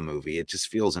Kurosawa movie. It just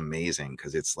feels amazing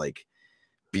because it's like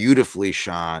beautifully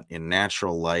shot in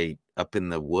natural light up in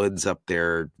the woods up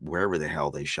there, wherever the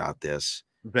hell they shot this.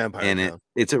 Vampire Town.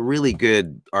 It's a really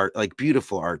good art, like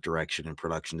beautiful art direction and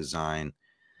production design.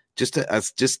 Just a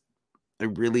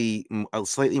really a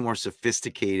slightly more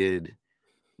sophisticated,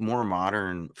 more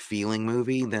modern feeling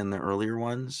movie than the earlier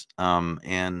ones.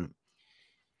 And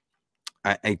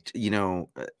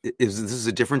this is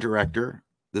a different director.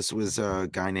 This was a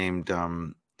guy named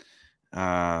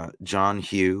John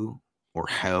Hugh or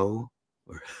Ho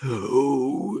or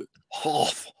Ho.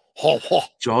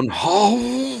 John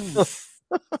Hough.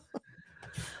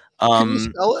 Can you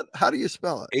spell it? How do you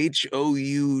spell it?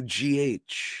 Hough.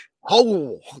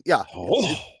 Oh, yeah.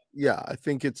 Oh. Yeah, I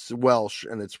think it's Welsh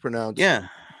and it's pronounced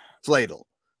Fladel.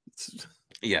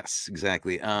 Yes,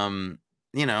 exactly. Not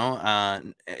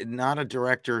a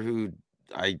director who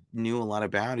I knew a lot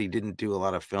about. He didn't do a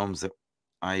lot of films that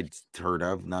I'd heard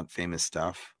of, not famous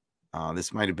stuff.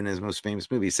 This might have been his most famous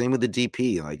movie. Same with the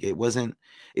DP. Like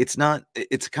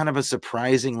it's kind of a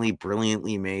surprisingly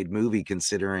brilliantly made movie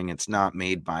considering it's not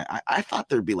made by, I thought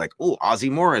there'd be like, oh, Ozzie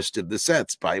Morris did the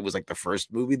sets, but it was like the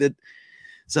first movie that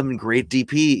some great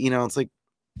DP, it's like,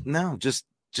 no, just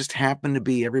happened to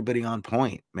be everybody on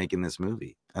point making this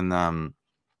movie. And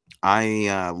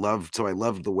I loved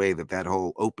the way that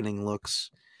whole opening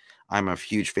looks. I'm a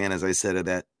huge fan, as I said,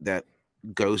 of that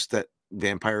ghost, that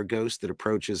vampire ghost that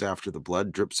approaches after the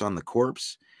blood drips on the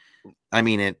corpse. I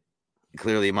mean, it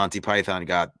clearly Monty Python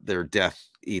got their death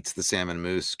eats the salmon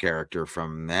moose character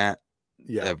from that,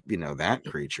 that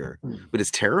creature, but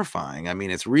it's terrifying. I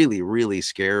mean, it's really, really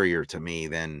scarier to me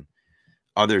than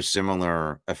other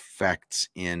similar effects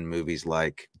in movies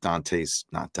like not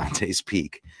Dante's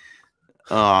Peak.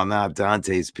 Oh, not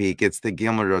Dante's Peak. It's the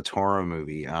Guillermo del Toro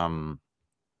movie,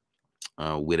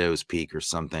 Widow's Peak or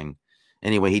something.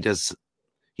 Anyway, he did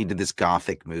this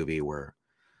gothic movie where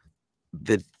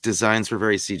the designs were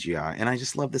very CGI, and I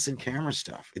just love this in camera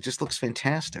stuff. It just looks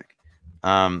fantastic.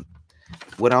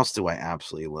 What else do I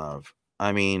absolutely love?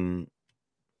 I mean,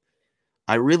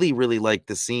 I really, really like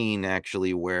the scene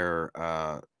actually where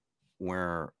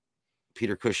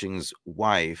Peter Cushing's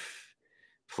wife,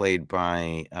 played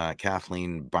by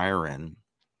Kathleen Byron,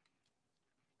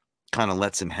 kind of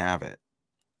lets him have it.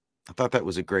 I thought that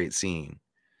was a great scene.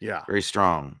 Yeah. Very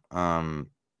strong.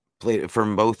 Played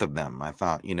from both of them. I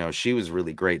thought, she was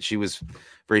really great. She was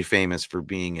very famous for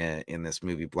being in this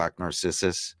movie Black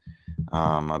Narcissus,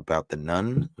 about the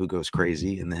nun who goes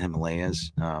crazy in the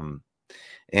Himalayas.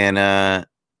 And I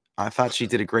thought she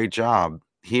did a great job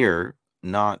here,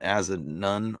 not as a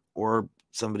nun or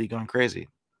somebody gone crazy.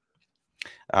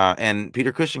 And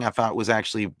Peter Cushing, I thought,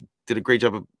 did a great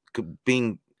job of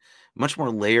being much more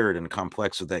layered and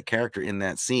complex with that character in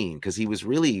that scene, because he was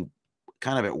really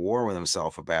kind of at war with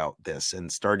himself about this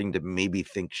and starting to maybe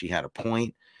think she had a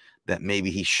point, that maybe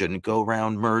he shouldn't go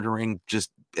around murdering just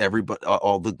everybody,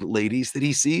 all the ladies that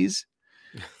he sees.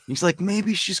 He's like,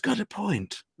 maybe she's got a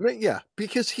point. Yeah,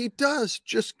 because he does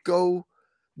just go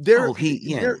there.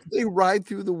 They ride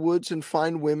through the woods and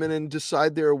find women and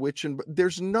decide they're a witch, and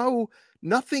there's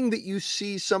nothing that you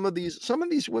see. Some of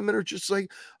these women are just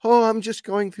like, oh, I'm just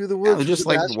going through the woods. They're just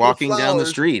like walking down the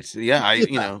streets.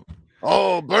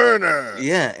 Oh, burner.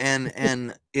 Yeah,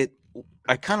 and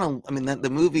the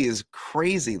movie is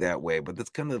crazy that way, but that's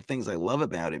kind of the things I love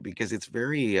about it, because it's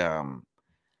very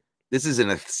this isn't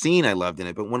a scene I loved in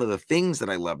it, but one of the things that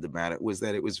I loved about it was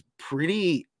that it was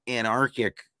pretty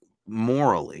anarchic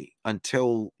morally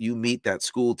until you meet that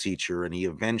school teacher, and he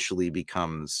eventually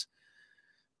becomes,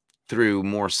 through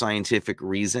more scientific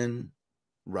reason,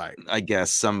 right, I guess,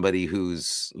 somebody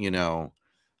who's,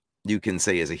 you can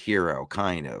say is a hero,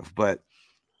 kind of. But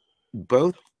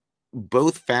both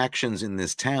factions in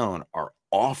this town are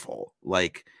awful.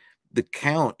 Like, the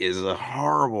Count is a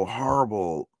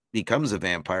horrible becomes a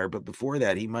vampire, but before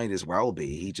that he might as well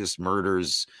be. He just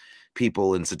murders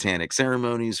people in satanic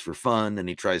ceremonies for fun, and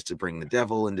he tries to bring the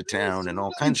devil into town and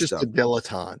all kinds of stuff. Just a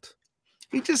dilettante.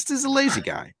 He just is a lazy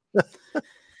guy.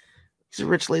 He's a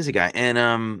rich lazy guy. And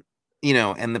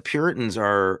and the Puritans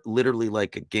are literally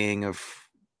like a gang of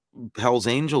Hell's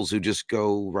Angels who just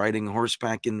go riding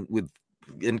horseback and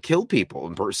kill people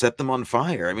and set them on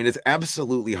fire. I mean, it's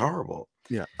absolutely horrible.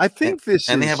 Yeah, I think they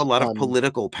have a lot of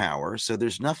political power, so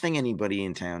there's nothing anybody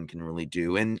in town can really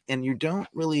do, and you don't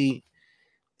really.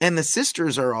 And the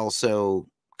sisters are also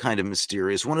kind of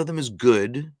mysterious. One of them is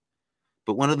good,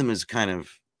 but one of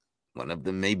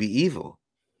them may be evil.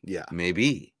 Yeah,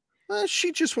 maybe.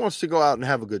 She just wants to go out and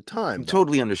have a good time.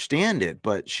 Totally understand it,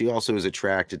 but she also is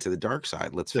attracted to the dark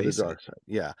side. Let's face it.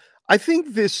 Yeah. I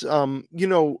think this,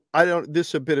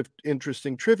 this a bit of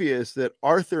interesting trivia is that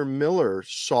Arthur Miller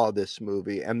saw this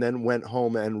movie and then went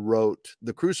home and wrote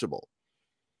The Crucible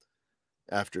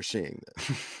after seeing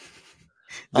this.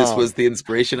 This was the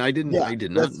inspiration. I did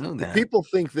not know that. People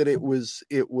think that it was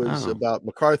about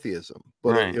McCarthyism,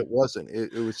 but it wasn't.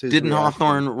 It was his. Didn't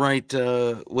Hawthorne write?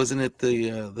 Wasn't it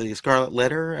the Scarlet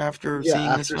Letter after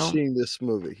seeing this film? After seeing this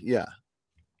movie, yeah,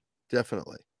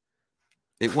 definitely.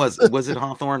 It was it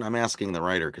Hawthorne? I'm asking the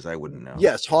writer because I wouldn't know.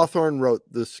 Yes, Hawthorne wrote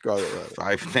the Scarlet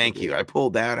Letter. Thank you. I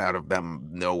pulled that out of them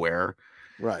nowhere.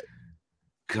 Right.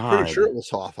 God. Pretty sure it was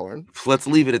Hawthorne. Let's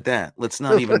leave it at that. Let's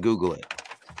not even Google it.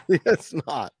 It's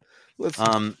not.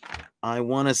 I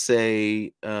want to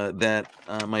say that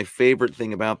my favorite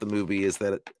thing about the movie is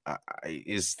that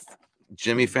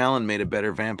Jimmy Fallon made a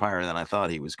better vampire than I thought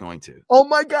he was going to. Oh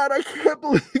my God, I can't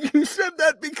believe you said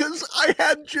that because I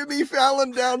had Jimmy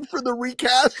Fallon down for the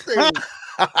recasting.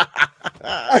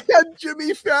 I had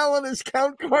Jimmy Fallon as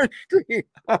Count Karnstein.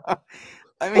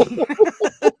 I mean,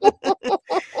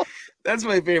 that's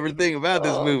my favorite thing about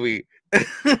this movie.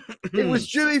 It was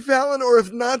Jimmy Fallon, or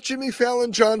if not Jimmy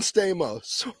Fallon, John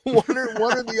Stamos. One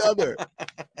or the other.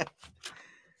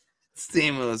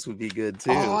 Stamos would be good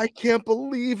too. Oh, I can't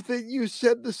believe that you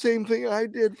said the same thing I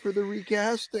did for the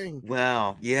recasting.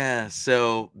 Wow, yeah.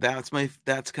 So that's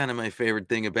kind of my favorite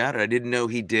thing about it. I didn't know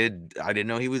he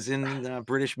was in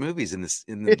British movies in the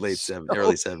early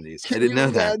 70s. I didn't know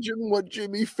that. Imagine what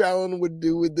Jimmy Fallon would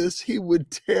do with this. He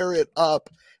would tear it up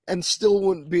and still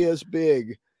wouldn't be as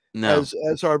big. No.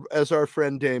 As our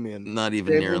friend Damien. Not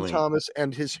even Damien nearly. Thomas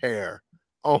and his hair.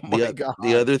 Oh my God.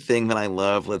 The other thing that I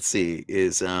love, let's see,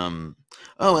 is I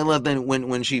love that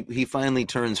when he finally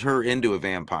turns her into a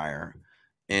vampire,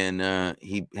 and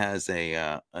he has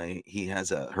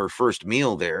her first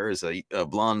meal there is a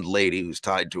blonde lady who's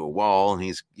tied to a wall, and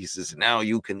he says, now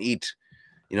you can eat,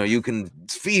 you can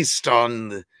feast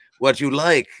on what you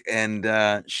like, and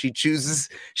she chooses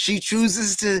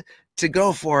to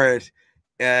go for it.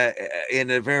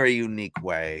 In a very unique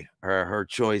way. Her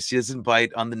choice. She doesn't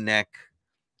bite on the neck.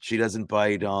 She doesn't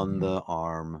bite on the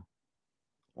arm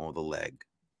or the leg.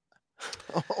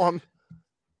 I'm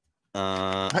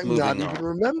not even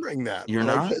remembering that. You're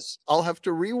not? I'll have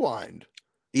to rewind.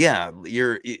 Yeah,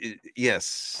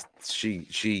 yes.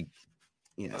 She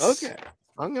yes. Okay.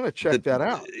 I'm gonna check that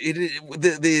out.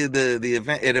 The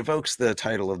event, it evokes the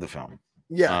title of the film.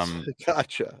 Yes.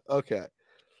 Gotcha. Okay.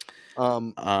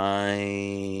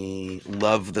 I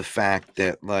love the fact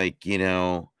that,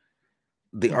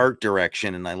 the art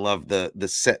direction, and I love the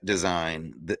set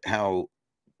design, how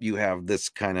you have this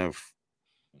kind of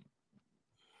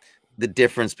the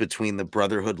difference between the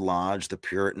Brotherhood Lodge, the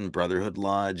Puritan Brotherhood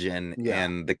Lodge,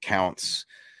 and the Count's,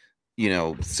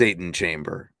 Satan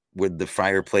chamber with the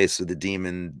fireplace with the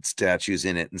demon statues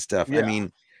in it and stuff. Yeah. I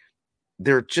mean,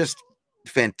 they're just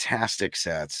fantastic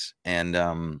sets,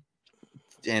 and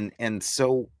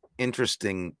so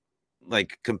interesting,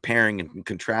 like comparing and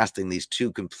contrasting these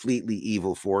two completely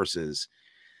evil forces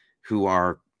who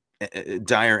are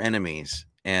dire enemies,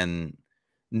 and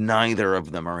neither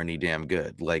of them are any damn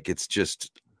good. Like, it's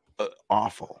just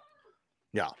awful.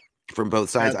 Yeah. From both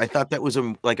sides. I thought that was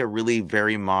a really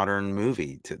very modern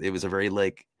movie. It was a very,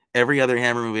 every other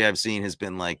Hammer movie I've seen has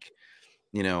been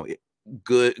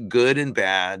good and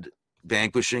bad,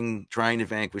 trying to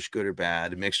vanquish good or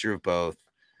bad, a mixture of both.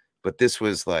 But this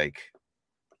was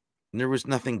there was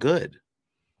nothing good.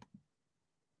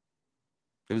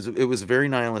 It was a very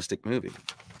nihilistic movie.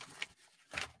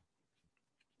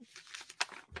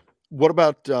 What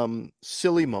about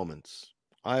silly moments?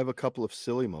 I have a couple of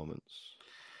silly moments.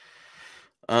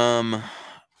 My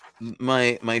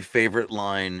favorite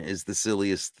line is the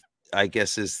silliest, I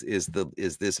guess, is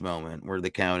this moment where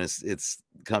the Count it's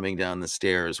coming down the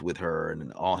stairs with her,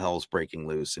 and all hell's breaking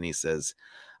loose, and he says,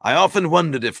 I often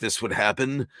wondered if this would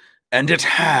happen, and it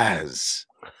has.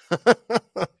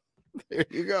 There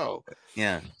you go.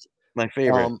 Yeah, my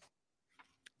favorite.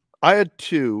 I had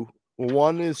two.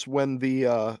 One is when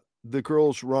the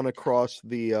girls run across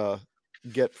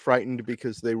get frightened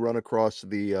because they run across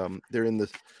they're in the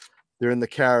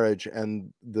carriage,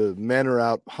 and the men are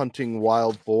out hunting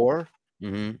wild boar.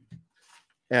 Mm-hmm.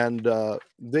 And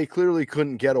they clearly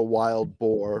couldn't get a wild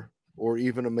boar, or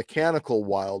even a mechanical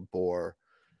wild boar.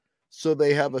 So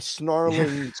they have a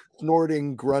snarling,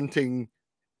 snorting, grunting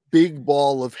big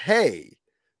ball of hay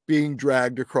being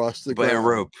dragged across the ground. By a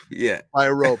rope. Yeah. By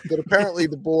a rope. But apparently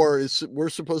the boar we're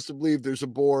supposed to believe there's a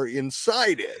boar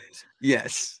inside it.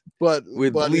 Yes. But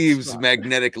leaves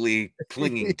magnetically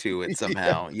clinging to it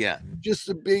somehow. Yeah. Just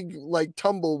a big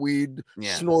tumbleweed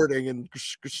snorting and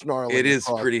snarling. It is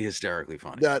pretty hysterically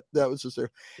funny. That was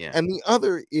hysterical. Yeah. And the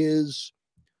other is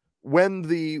when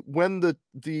the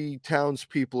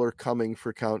townspeople are coming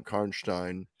for Count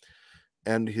Karnstein,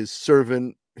 and his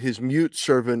mute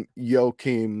servant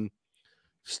Joachim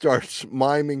starts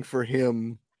miming for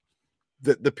him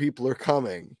that the people are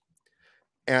coming,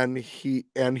 and he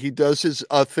does his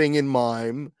thing in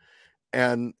mime,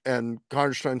 and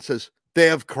Karnstein says, "They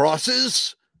have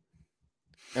crosses,"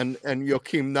 and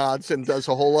Joachim nods and does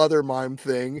a whole other mime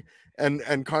thing, and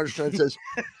Karnstein says,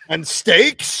 "And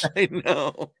steaks." I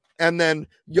know. And then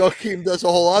Joachim does a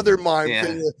whole other mime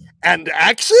thing, and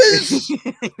axes.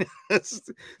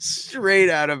 Straight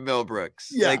out of Mel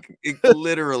Brooks, like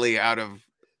literally out of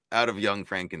Young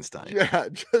Frankenstein. Yeah,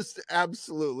 just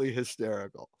absolutely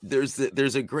hysterical. There's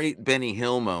a great Benny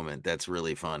Hill moment that's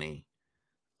really funny.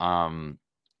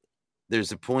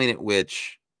 There's a point at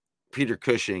which Peter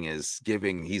Cushing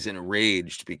he's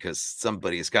enraged because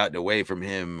somebody's gotten away from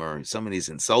him or somebody's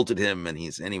insulted him, and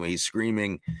he's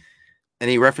screaming, and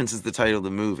he references the title of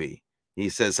the movie. He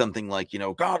says something like,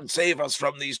 "God save us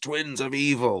from these twins of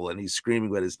evil," and he's screaming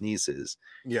about his nieces.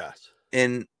 Yes.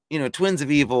 And Twins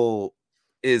of Evil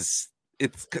it's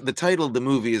the title of the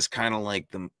movie is kind of like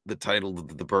the title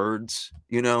of The Birds.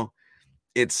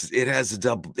 It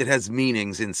has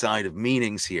meanings inside of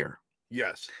meanings here.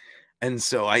 Yes. And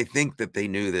so I think that they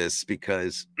knew this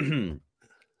because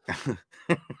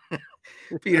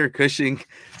Peter Cushing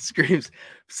screams,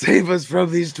 "Save us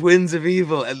from these twins of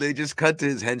evil," and they just cut to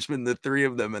his henchmen, the three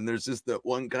of them, and there's just that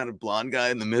one kind of blonde guy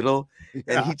in the middle,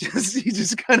 and he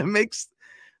just kind of makes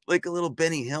like a little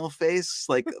Benny Hill face,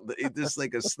 like just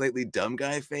like a slightly dumb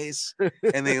guy face,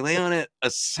 and they lay on it a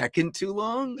second too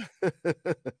long,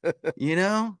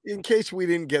 in case we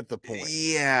didn't get the point.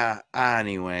 Yeah.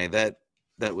 Anyway, that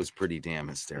was pretty damn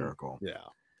hysterical. Yeah.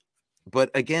 But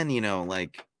again,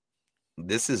 like,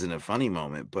 this isn't a funny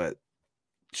moment, but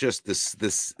just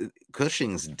this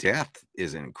Cushing's death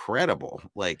is incredible.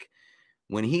 Like,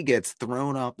 when he gets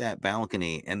thrown off that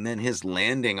balcony and then his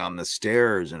landing on the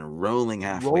stairs and rolling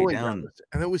halfway down.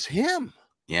 And it was him.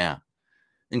 Yeah.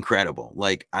 Incredible.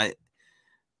 Like,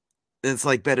 it's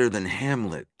like better than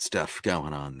Hamlet stuff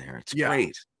going on there. It's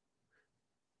great.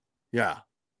 Yeah.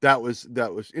 That was,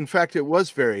 in fact, it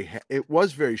was very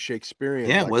Shakespearean.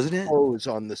 Yeah, wasn't it? Pose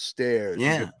on the stairs.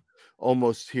 Yeah. You could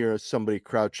almost hear somebody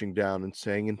crouching down and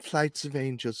saying, "In flights of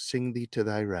angels, sing thee to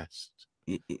thy rest."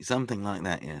 Something like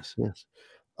that. Yes. Yes.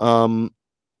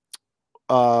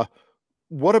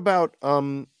 What about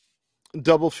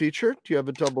double feature? Do you have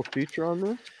a double feature on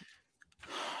this?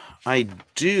 I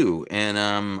do, and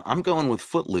I'm going with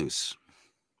Footloose.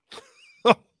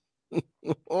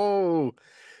 Oh,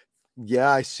 yeah,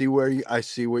 I see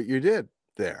what you did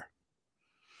there.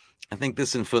 I think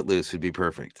this and Footloose would be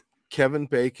perfect. Kevin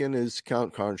Bacon is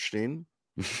Count Karnstein,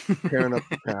 tearing up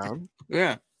the town.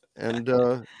 Yeah.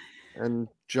 And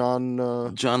John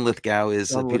Lithgow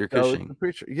is Peter Cushing. The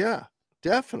preacher. Yeah,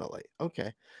 definitely.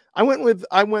 Okay. I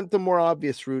went the more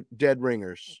obvious route, Dead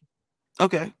Ringers.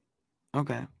 Okay.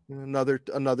 Another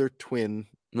twin.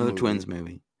 Another twins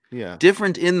movie. Yeah.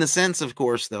 Different in the sense, of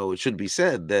course, though, it should be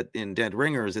said that in Dead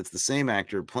Ringers, it's the same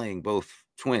actor playing both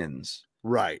twins.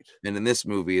 Right. And in this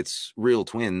movie, it's real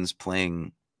twins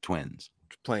playing twins.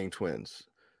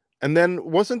 And then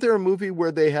wasn't there a movie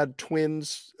where they had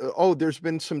twins? There's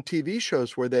been some TV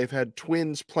shows where they've had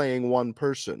twins playing one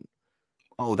person.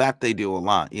 Oh, that they do a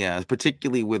lot. Yeah.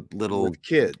 Particularly with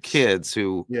kids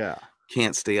who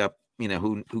can't stay up,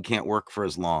 who can't work for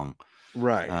as long.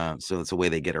 Right. So it's a way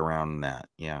they get around that.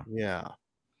 Yeah. Yeah.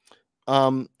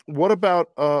 What about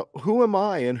Who Am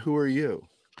I and Who Are You?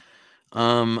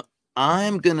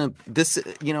 I'm gonna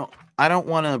I don't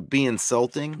want to be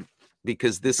insulting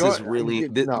because this is really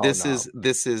this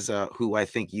is who I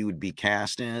think you would be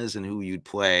cast as and who you'd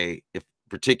play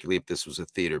particularly if this was a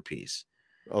theater piece.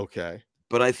 Okay.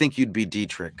 But I think you'd be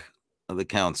Dietrich, the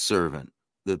Count's servant,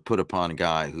 the put upon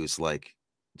guy who's like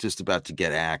just about to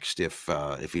get axed if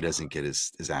he doesn't get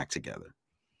his act together.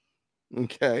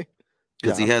 Okay.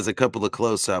 Because he has a couple of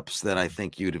close-ups that I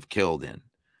think you'd have killed in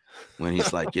when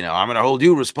he's like, I'm going to hold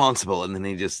you responsible. And then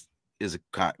he just is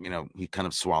he kind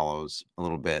of swallows a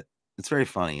little bit. It's very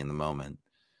funny in the moment.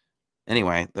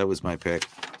 Anyway, that was my pick.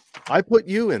 I put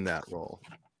you in that role.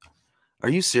 Are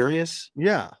you serious?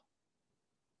 Yeah.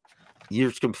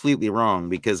 You're completely wrong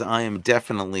because I am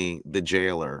definitely the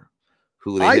jailer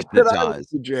who they hypnotized. I was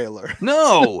the jailer.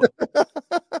 No.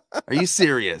 Are you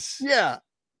serious? Yeah.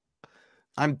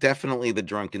 I'm definitely the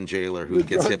drunken jailer who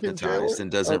gets hypnotized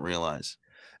and doesn't realize.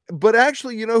 But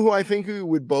actually, you know who I think we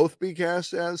would both be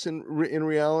cast as in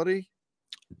reality?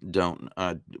 No.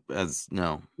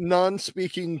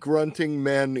 Non-speaking grunting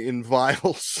men in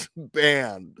Vile's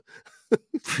band.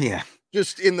 Yeah.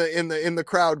 Just in the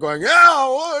crowd going,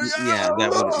 "Oh, yeah,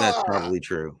 that's probably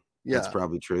true. Yeah, that's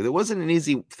probably true. There wasn't an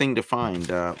easy thing to find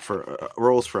for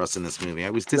roles for us in this movie. I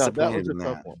was disappointed in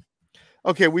that. One.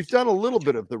 Okay, we've done a little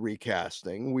bit of the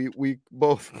recasting. We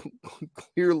both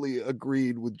clearly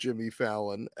agreed with Jimmy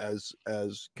Fallon as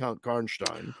Count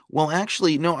Karnstein. Well,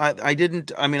 actually, no, I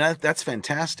didn't. I mean, that's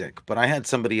fantastic. But I had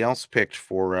somebody else picked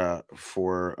for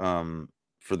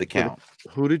the Count.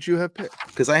 Who did you have picked?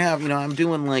 Because I have, I'm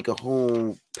doing like a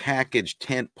whole package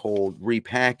tentpole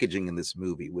repackaging in this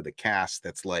movie with a cast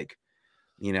that's like,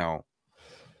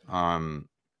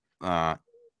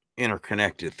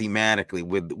 interconnected thematically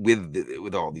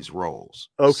with all these roles.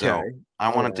 Okay, so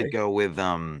I wanted to go with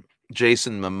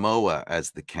Jason Momoa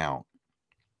as the Count.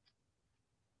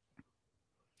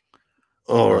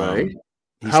 All right.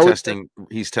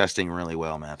 He's testing really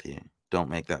well, Matthew. Don't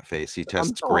make that face. He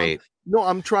tests great.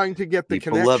 I'm trying to get the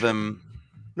People connection. love him.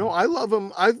 No, I love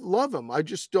him. I love him. I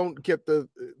just don't get the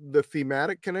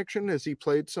thematic connection. Has he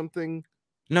played something?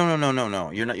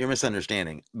 No. You're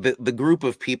misunderstanding. The group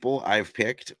of people I've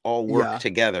picked all work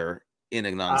together in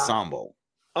an ensemble.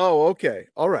 Oh, okay.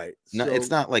 All right. No, it's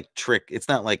not like it's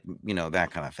not like, that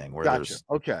kind of thing where there's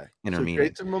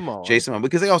intermediate. So Jason Momoa,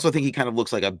 because I also think he kind of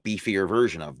looks like a beefier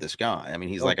version of this guy. I mean,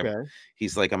 he's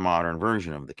like a modern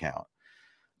version of the Count.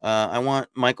 I want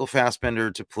Michael Fassbender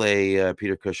to play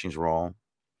Peter Cushing's role.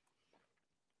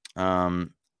 I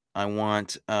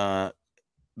want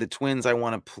the twins. I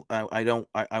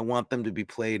want them to be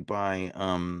played by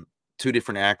two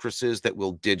different actresses that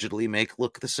will digitally make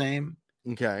look the same.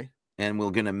 Okay. And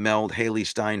we're going to meld Haley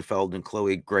Steinfeld and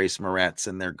Chloe Grace Moretz,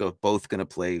 and they're both going to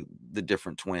play the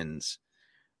different twins.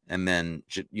 And then,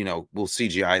 we'll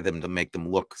CGI them to make them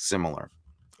look similar.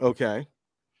 Okay.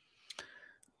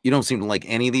 You don't seem to like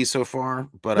any of these so far,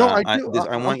 but no,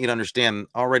 I want you to understand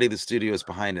already the studio is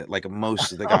behind it. Like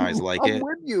most of the guys like it.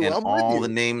 With you. And all the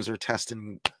names are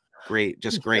testing great,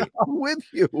 just great. I'm with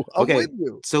you. I'm with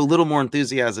you. So a little more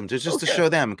enthusiasm to show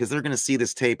them, because they're going to see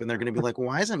this tape and they're going to be like,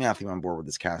 why isn't Matthew on board with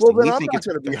this casting? Well, then I'm not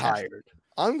going to be hired.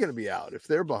 I'm going to be out if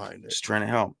they're behind it. Just trying to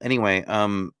help. Anyway,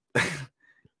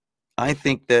 I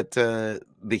think that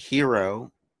the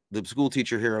hero, the school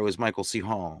teacher hero, is Michael C.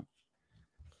 Hall.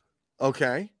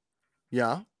 Okay.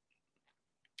 Yeah.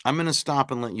 I'm going to stop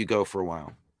and let you go for a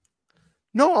while.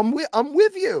 No, I'm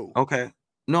with you. Okay.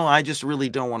 No, I just really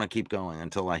don't want to keep going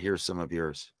until I hear some of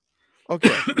yours.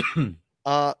 Okay.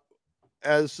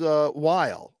 As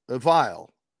Weil,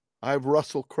 I have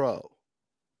Russell Crowe.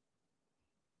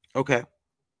 Okay.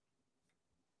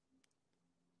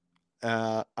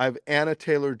 I have Anna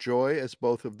Taylor-Joy as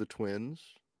both of the twins.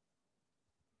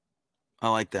 I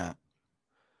like that.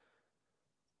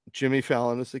 Jimmy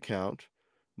Fallon as the Count.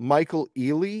 Michael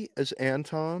Ealy as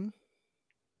Anton.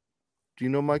 Do you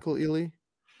know Michael Ealy?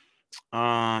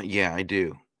 Yeah, I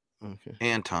do. Okay.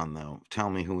 Anton, though. Tell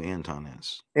me who Anton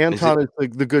is. Anton is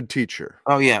the good teacher.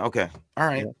 Oh, yeah. Okay. All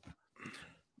right. Yeah.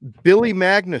 Billy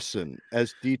Magnuson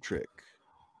as Dietrich.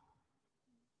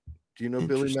 Do you know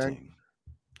Billy Magnuson?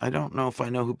 I don't know if I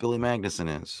know who Billy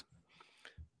Magnuson is.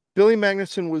 Billy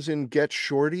Magnuson was in Get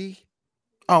Shorty.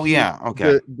 Oh, yeah.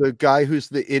 Okay. The guy who's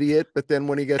the idiot, but then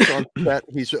when he gets on set,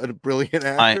 he's a brilliant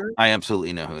actor. I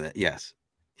absolutely know who that. Yes.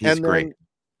 He's great.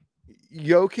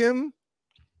 Joachim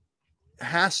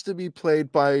has to be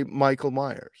played by Michael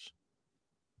Myers.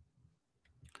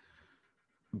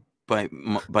 By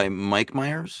Mike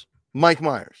Myers? Mike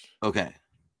Myers. Okay.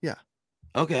 Yeah.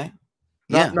 Okay.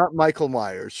 Not Michael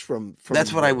Myers from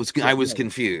That's what I was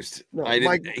confused. No,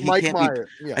 Mike Myers.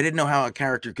 Yeah. I didn't know how a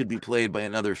character could be played by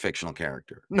another fictional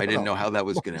character. I didn't know how that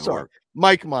was going to work.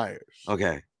 Mike Myers.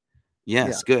 Okay.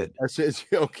 Yes, good. That says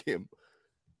Joachim.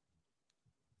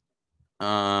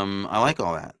 I like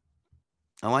all that.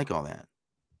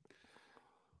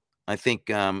 I think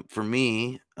for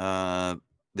me, the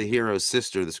hero's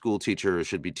sister, the school teacher,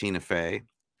 should be Tina Fey.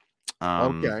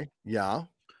 Okay. Yeah.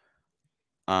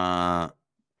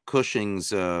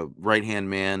 Cushing's right-hand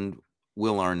man,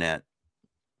 Will Arnett.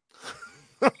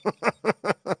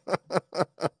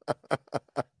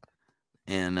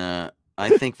 And I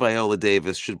think Viola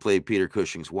Davis should play Peter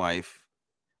Cushing's wife.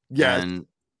 Yes.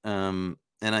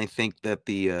 And I think that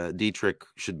the Dietrich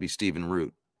should be Stephen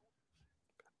Root.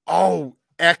 Oh,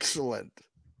 excellent.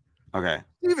 Okay.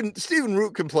 Stephen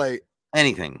Root can play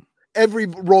anything. Every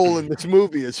role in this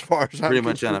movie, as far as pretty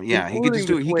much on him. Yeah, he could just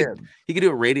do he could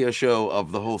do a radio show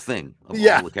of the whole thing, of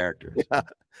all the characters. Yeah.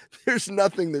 There's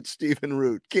nothing that Stephen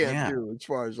Root can't do, as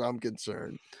far as I'm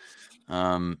concerned.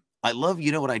 I love,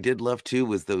 what I did love too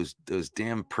was those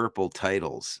damn purple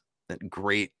titles.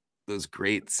 Those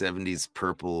great 70s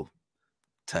purple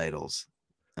titles.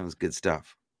 That was good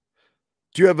stuff.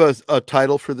 Do you have a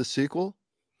title for the sequel?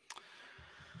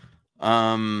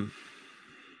 I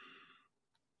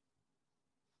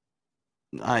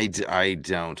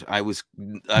don't. I was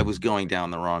going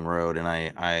down the wrong road, and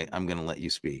I'm going to let you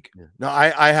speak. Yeah. No,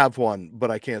 I have one, but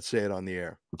I can't say it on the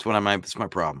air. It's my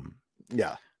problem.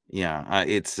 Yeah. Yeah.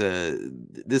 It's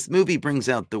this movie brings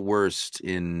out the worst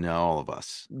in all of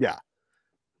us. Yeah.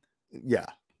 Yeah.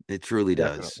 It truly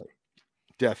does.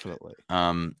 Definitely.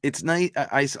 It's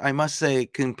nice. I must say,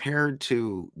 compared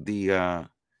to the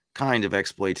kind of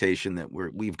exploitation that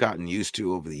we've gotten used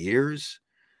to over the years,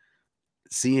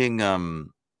 seeing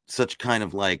such kind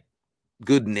of like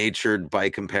good-natured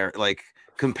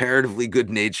comparatively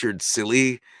good-natured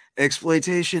silly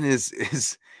exploitation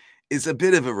is a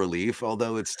bit of a relief,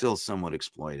 although it's still somewhat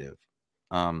exploitive.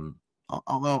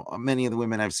 Although many of the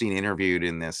women I've seen interviewed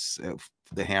in this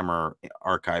the Hammer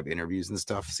archive interviews and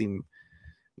stuff seem,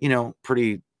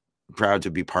 pretty proud to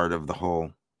be part of the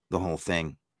whole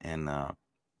thing, and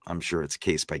I'm sure it's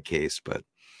case by case. But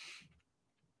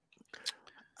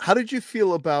how did you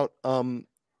feel about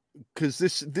because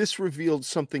this revealed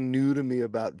something new to me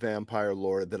about vampire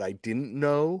lore that I didn't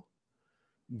know,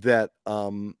 that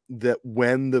that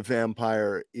when the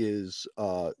vampire is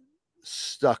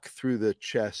stuck through the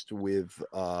chest with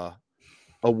a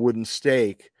wooden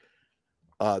stake,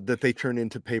 that they turn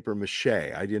into paper mache.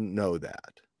 I didn't know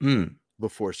that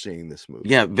before seeing this movie.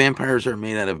 Yeah, vampires are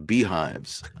made out of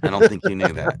beehives. I don't think you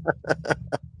knew that.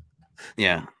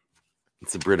 Yeah,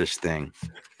 it's a British thing.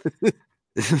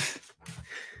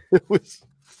 It was,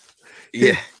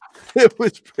 yeah, it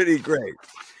was pretty great.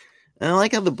 And I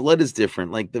like how the blood is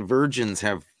different. Like the virgins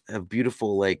have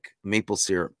beautiful like maple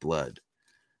syrup blood,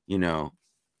 and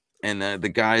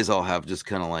the guys all have just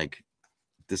kind of like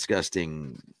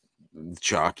disgusting,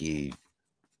 chalky,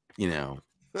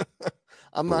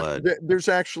 I'm blood. not. There's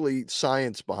actually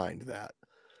science behind that.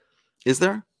 Is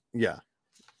there? Yeah.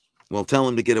 Well, tell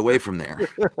him to get away from there.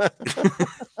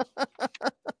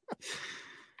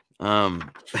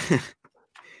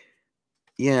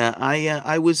 Yeah,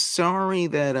 I was sorry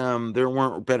that there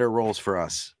weren't better roles for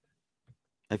us.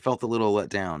 I felt a little let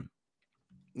down.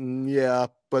 Yeah,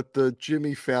 but the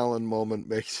Jimmy Fallon moment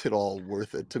makes it all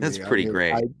worth it to me. That's pretty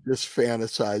great. I just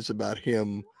fantasize about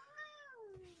him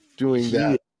doing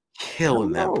that. Would kill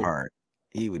in that part.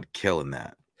 He would kill in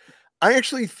that. I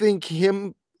actually think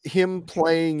him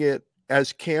playing it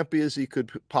as campy as he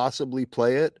could possibly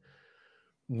play it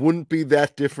wouldn't be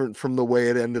that different from the way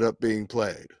it ended up being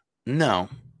played. No.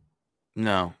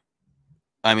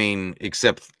 I mean,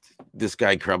 except this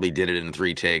guy probably did it in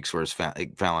 3 takes, whereas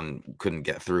Fallon couldn't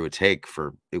get through a take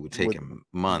it would take him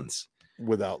months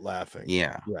without laughing.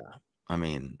 Yeah. I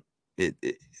mean,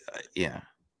 yeah.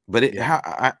 But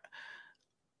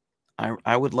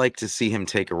I would like to see him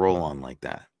take a role on like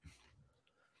that.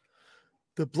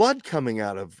 The blood coming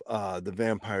out of the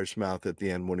vampire's mouth at the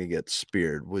end when he gets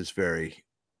speared was very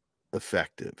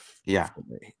effective. Yeah. For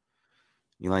me.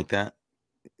 You like that?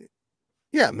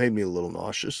 Yeah, it made me a little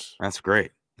nauseous. That's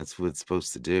great. That's what it's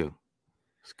supposed to do.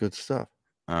 It's good stuff.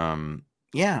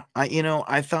 Yeah,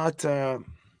 I thought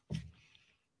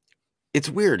it's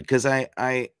weird because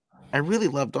I really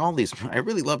loved all these. I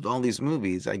really loved all these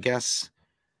movies. I guess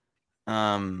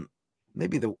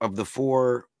maybe of the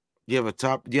 4, do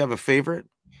you have a favorite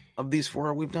of these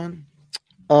 4 we've done?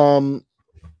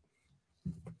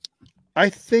 I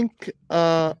think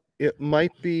it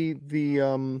might be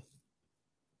the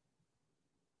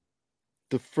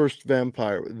first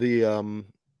vampire, the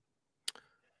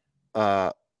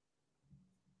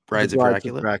Brides of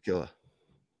Dracula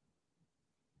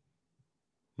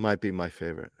might be my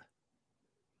favorite.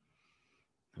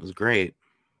 It was great.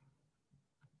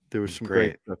 There was some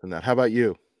great stuff in that. How about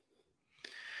you?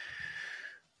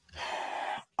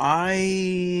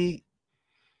 I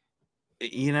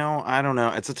don't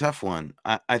know. It's a tough one.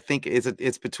 I think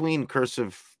it's between Curse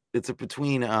of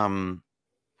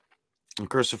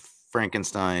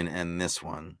Frankenstein and this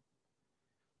one.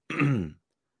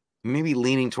 Maybe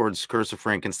leaning towards Curse of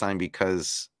Frankenstein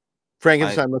because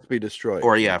Frankenstein must be destroyed.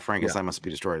 Or Frankenstein must be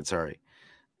destroyed. Sorry.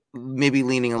 Maybe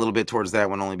leaning a little bit towards that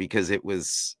one only because it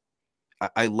was.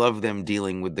 I love them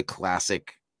dealing with the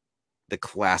classic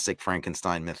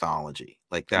Frankenstein mythology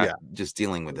like that. Yeah. Just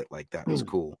dealing with it like that was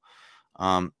cool.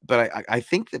 But I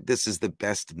think that this is the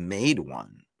best made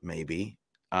one. Maybe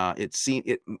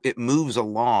it moves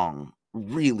along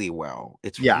really well.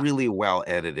 It's really well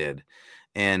edited.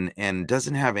 And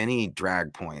doesn't have any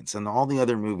drag points, and all the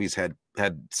other movies had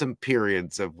some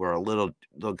periods of where got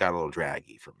a little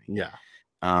draggy for me. Yeah.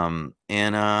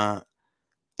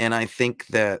 And I think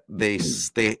that they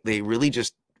really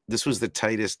just, this was the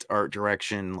tightest art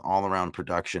direction, all around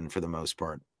production for the most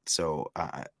part. So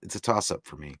it's a toss up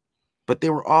for me. but they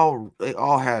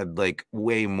all had like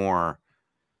way more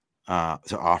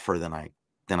to offer than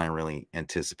I really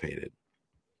anticipated.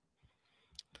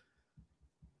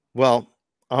 Well,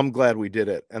 I'm glad we did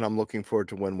it, and I'm looking forward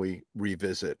to when we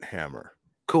revisit Hammer.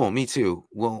 Cool, me too.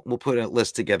 We'll put a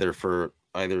list together for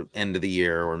either end of the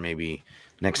year or maybe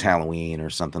next Halloween or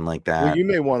something like that. Well, you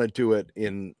may want to do it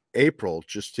in April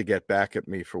just to get back at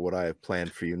me for what I have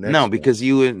planned for you next. No, because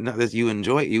you would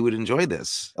enjoy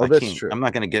this. Oh, that's true. I'm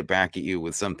not going to get back at you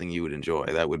with something you would enjoy.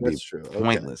 That would be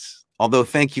pointless. Okay. Although,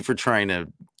 thank you for trying to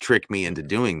trick me into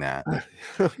doing that.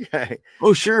 Okay.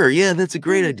 Oh, sure. Yeah, that's a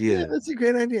great idea. Yeah, that's a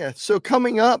great idea. So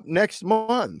coming up next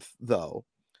month, though,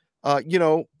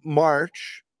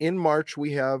 March. In March,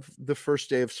 we have the first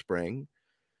day of spring.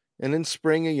 And in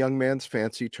spring, a young man's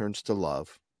fancy turns to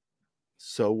love.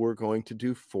 So we're going to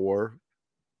do 4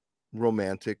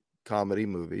 romantic comedy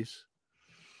movies.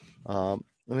 And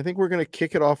I think we're going to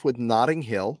kick it off with Notting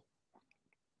Hill.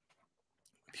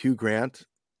 Hugh Grant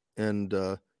and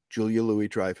Julia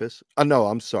Louis-Dreyfus. No,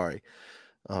 I'm sorry.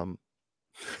 Not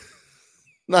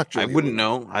Julia. I wouldn't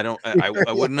know. I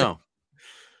wouldn't know.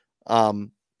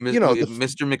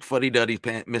 Mr.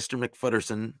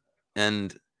 McFutterson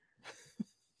and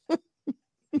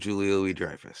Julia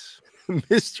Louis-Dreyfus.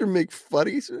 Mr.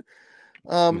 McFutterson?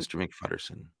 Mr.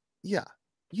 McFutterson. Yeah.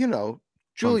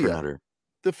 Julia,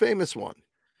 the famous one.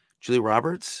 Julia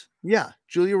Roberts? Yeah,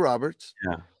 Julia Roberts.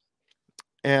 Yeah.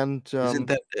 And isn't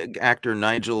that actor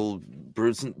Nigel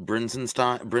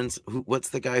Brinsenstein? What's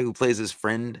the guy who plays his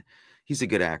friend? He's a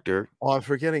good actor. Oh, I'm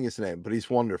forgetting his name, but he's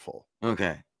wonderful.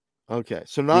 Okay.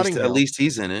 So Notting Hill. At least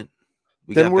he's in it.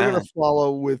 Then we're going to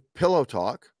follow with Pillow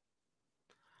Talk.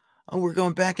 Oh, we're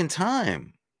going back in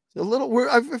time. A little.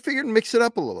 I figured mix it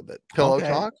up a little bit. Pillow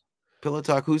Talk. Pillow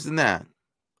Talk. Who's in that?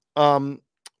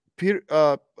 Peter,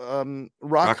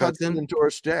 Rock Hudson and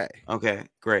Doris Day. Okay,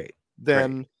 great.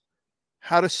 Then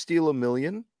How to Steal a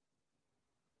Million,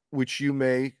 which you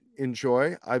may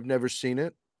enjoy. I've never seen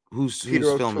it. Whose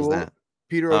film is that?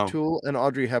 Peter O'Toole and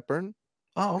Audrey Hepburn.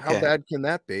 Oh, okay. How bad can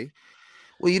that be?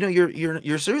 Well,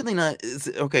 you're certainly not.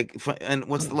 Okay, and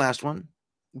what's the last one?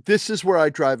 This is where I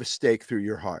drive a stake through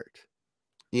your heart.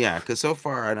 Yeah, because so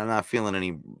far I'm not feeling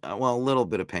any. Well, a little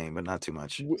bit of pain, but not too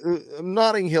much.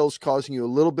 Notting Hill's causing you a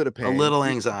little bit of pain, a little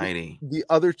anxiety. The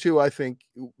other two, I think,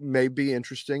 may be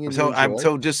interesting. And so I'm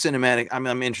so just cinematic.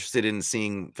 I'm interested in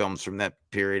seeing films from that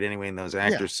period anyway, and those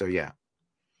actors. Yeah. So yeah.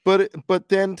 But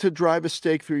then to drive a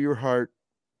stake through your heart,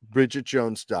 Bridget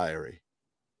Jones' Diary.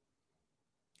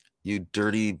 You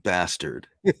dirty bastard.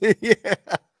 Yeah.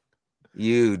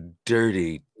 You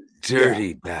dirty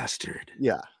bastard.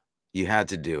 Yeah. You had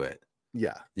to do it.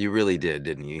 Yeah. You really did,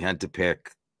 didn't you? You had to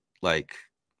pick,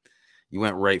 you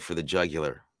went right for the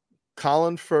jugular.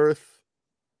 Colin Firth,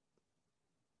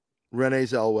 Renee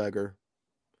Zellweger.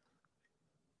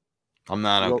 I'm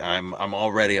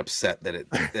already upset that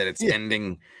it's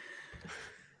ending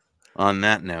on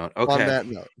that note. Okay. On that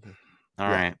note. All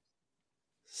right.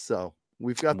 So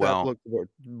we've got that look forward.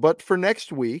 But for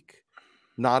next week,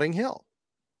 Notting Hill.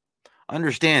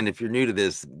 Understand, if you're new to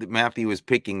this, Matthew is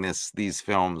picking these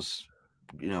films,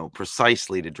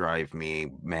 precisely to drive me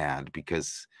mad,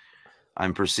 because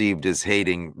I'm perceived as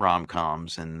hating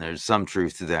rom-coms, and there's some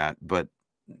truth to that, but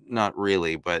not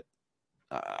really. But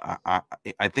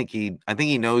I think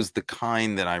he knows the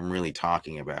kind that I'm really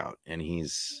talking about, and he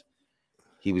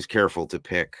was careful to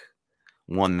pick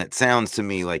one that sounds to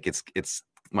me like it's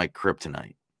my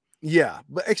kryptonite. Yeah,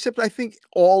 but except I think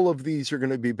all of these are going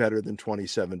to be better than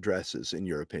 27 Dresses, in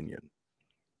your opinion.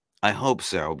 I hope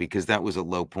so, because that was a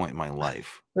low point in my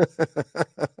life. And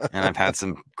I've had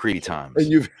some creepy times.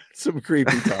 And you've had some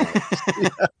creepy times.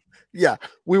 Yeah,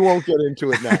 we won't get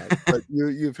into it now, but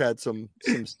you've had some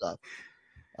stuff.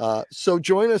 So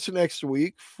join us next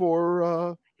week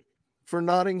for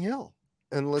Notting Hill.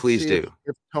 And let's see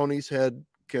if Tony's head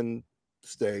can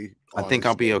stay. I think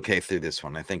I'll be okay through this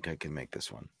one. I think I can make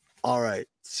this one. All right.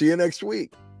 See you next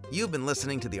week. You've been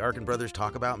listening to the Arkin Brothers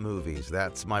talk about movies.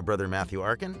 That's my brother Matthew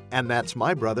Arkin. And that's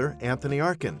my brother Anthony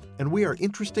Arkin. And we are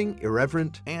interesting,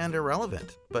 irreverent, and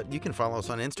irrelevant. But you can follow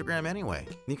us on Instagram anyway.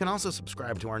 You can also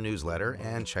subscribe to our newsletter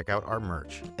and check out our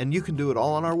merch. And you can do it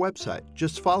all on our website.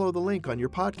 Just follow the link on your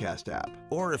podcast app.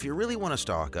 Or if you really want to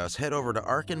stalk us, head over to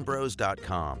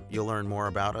arkinbros.com. You'll learn more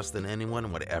about us than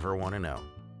anyone would ever want to know.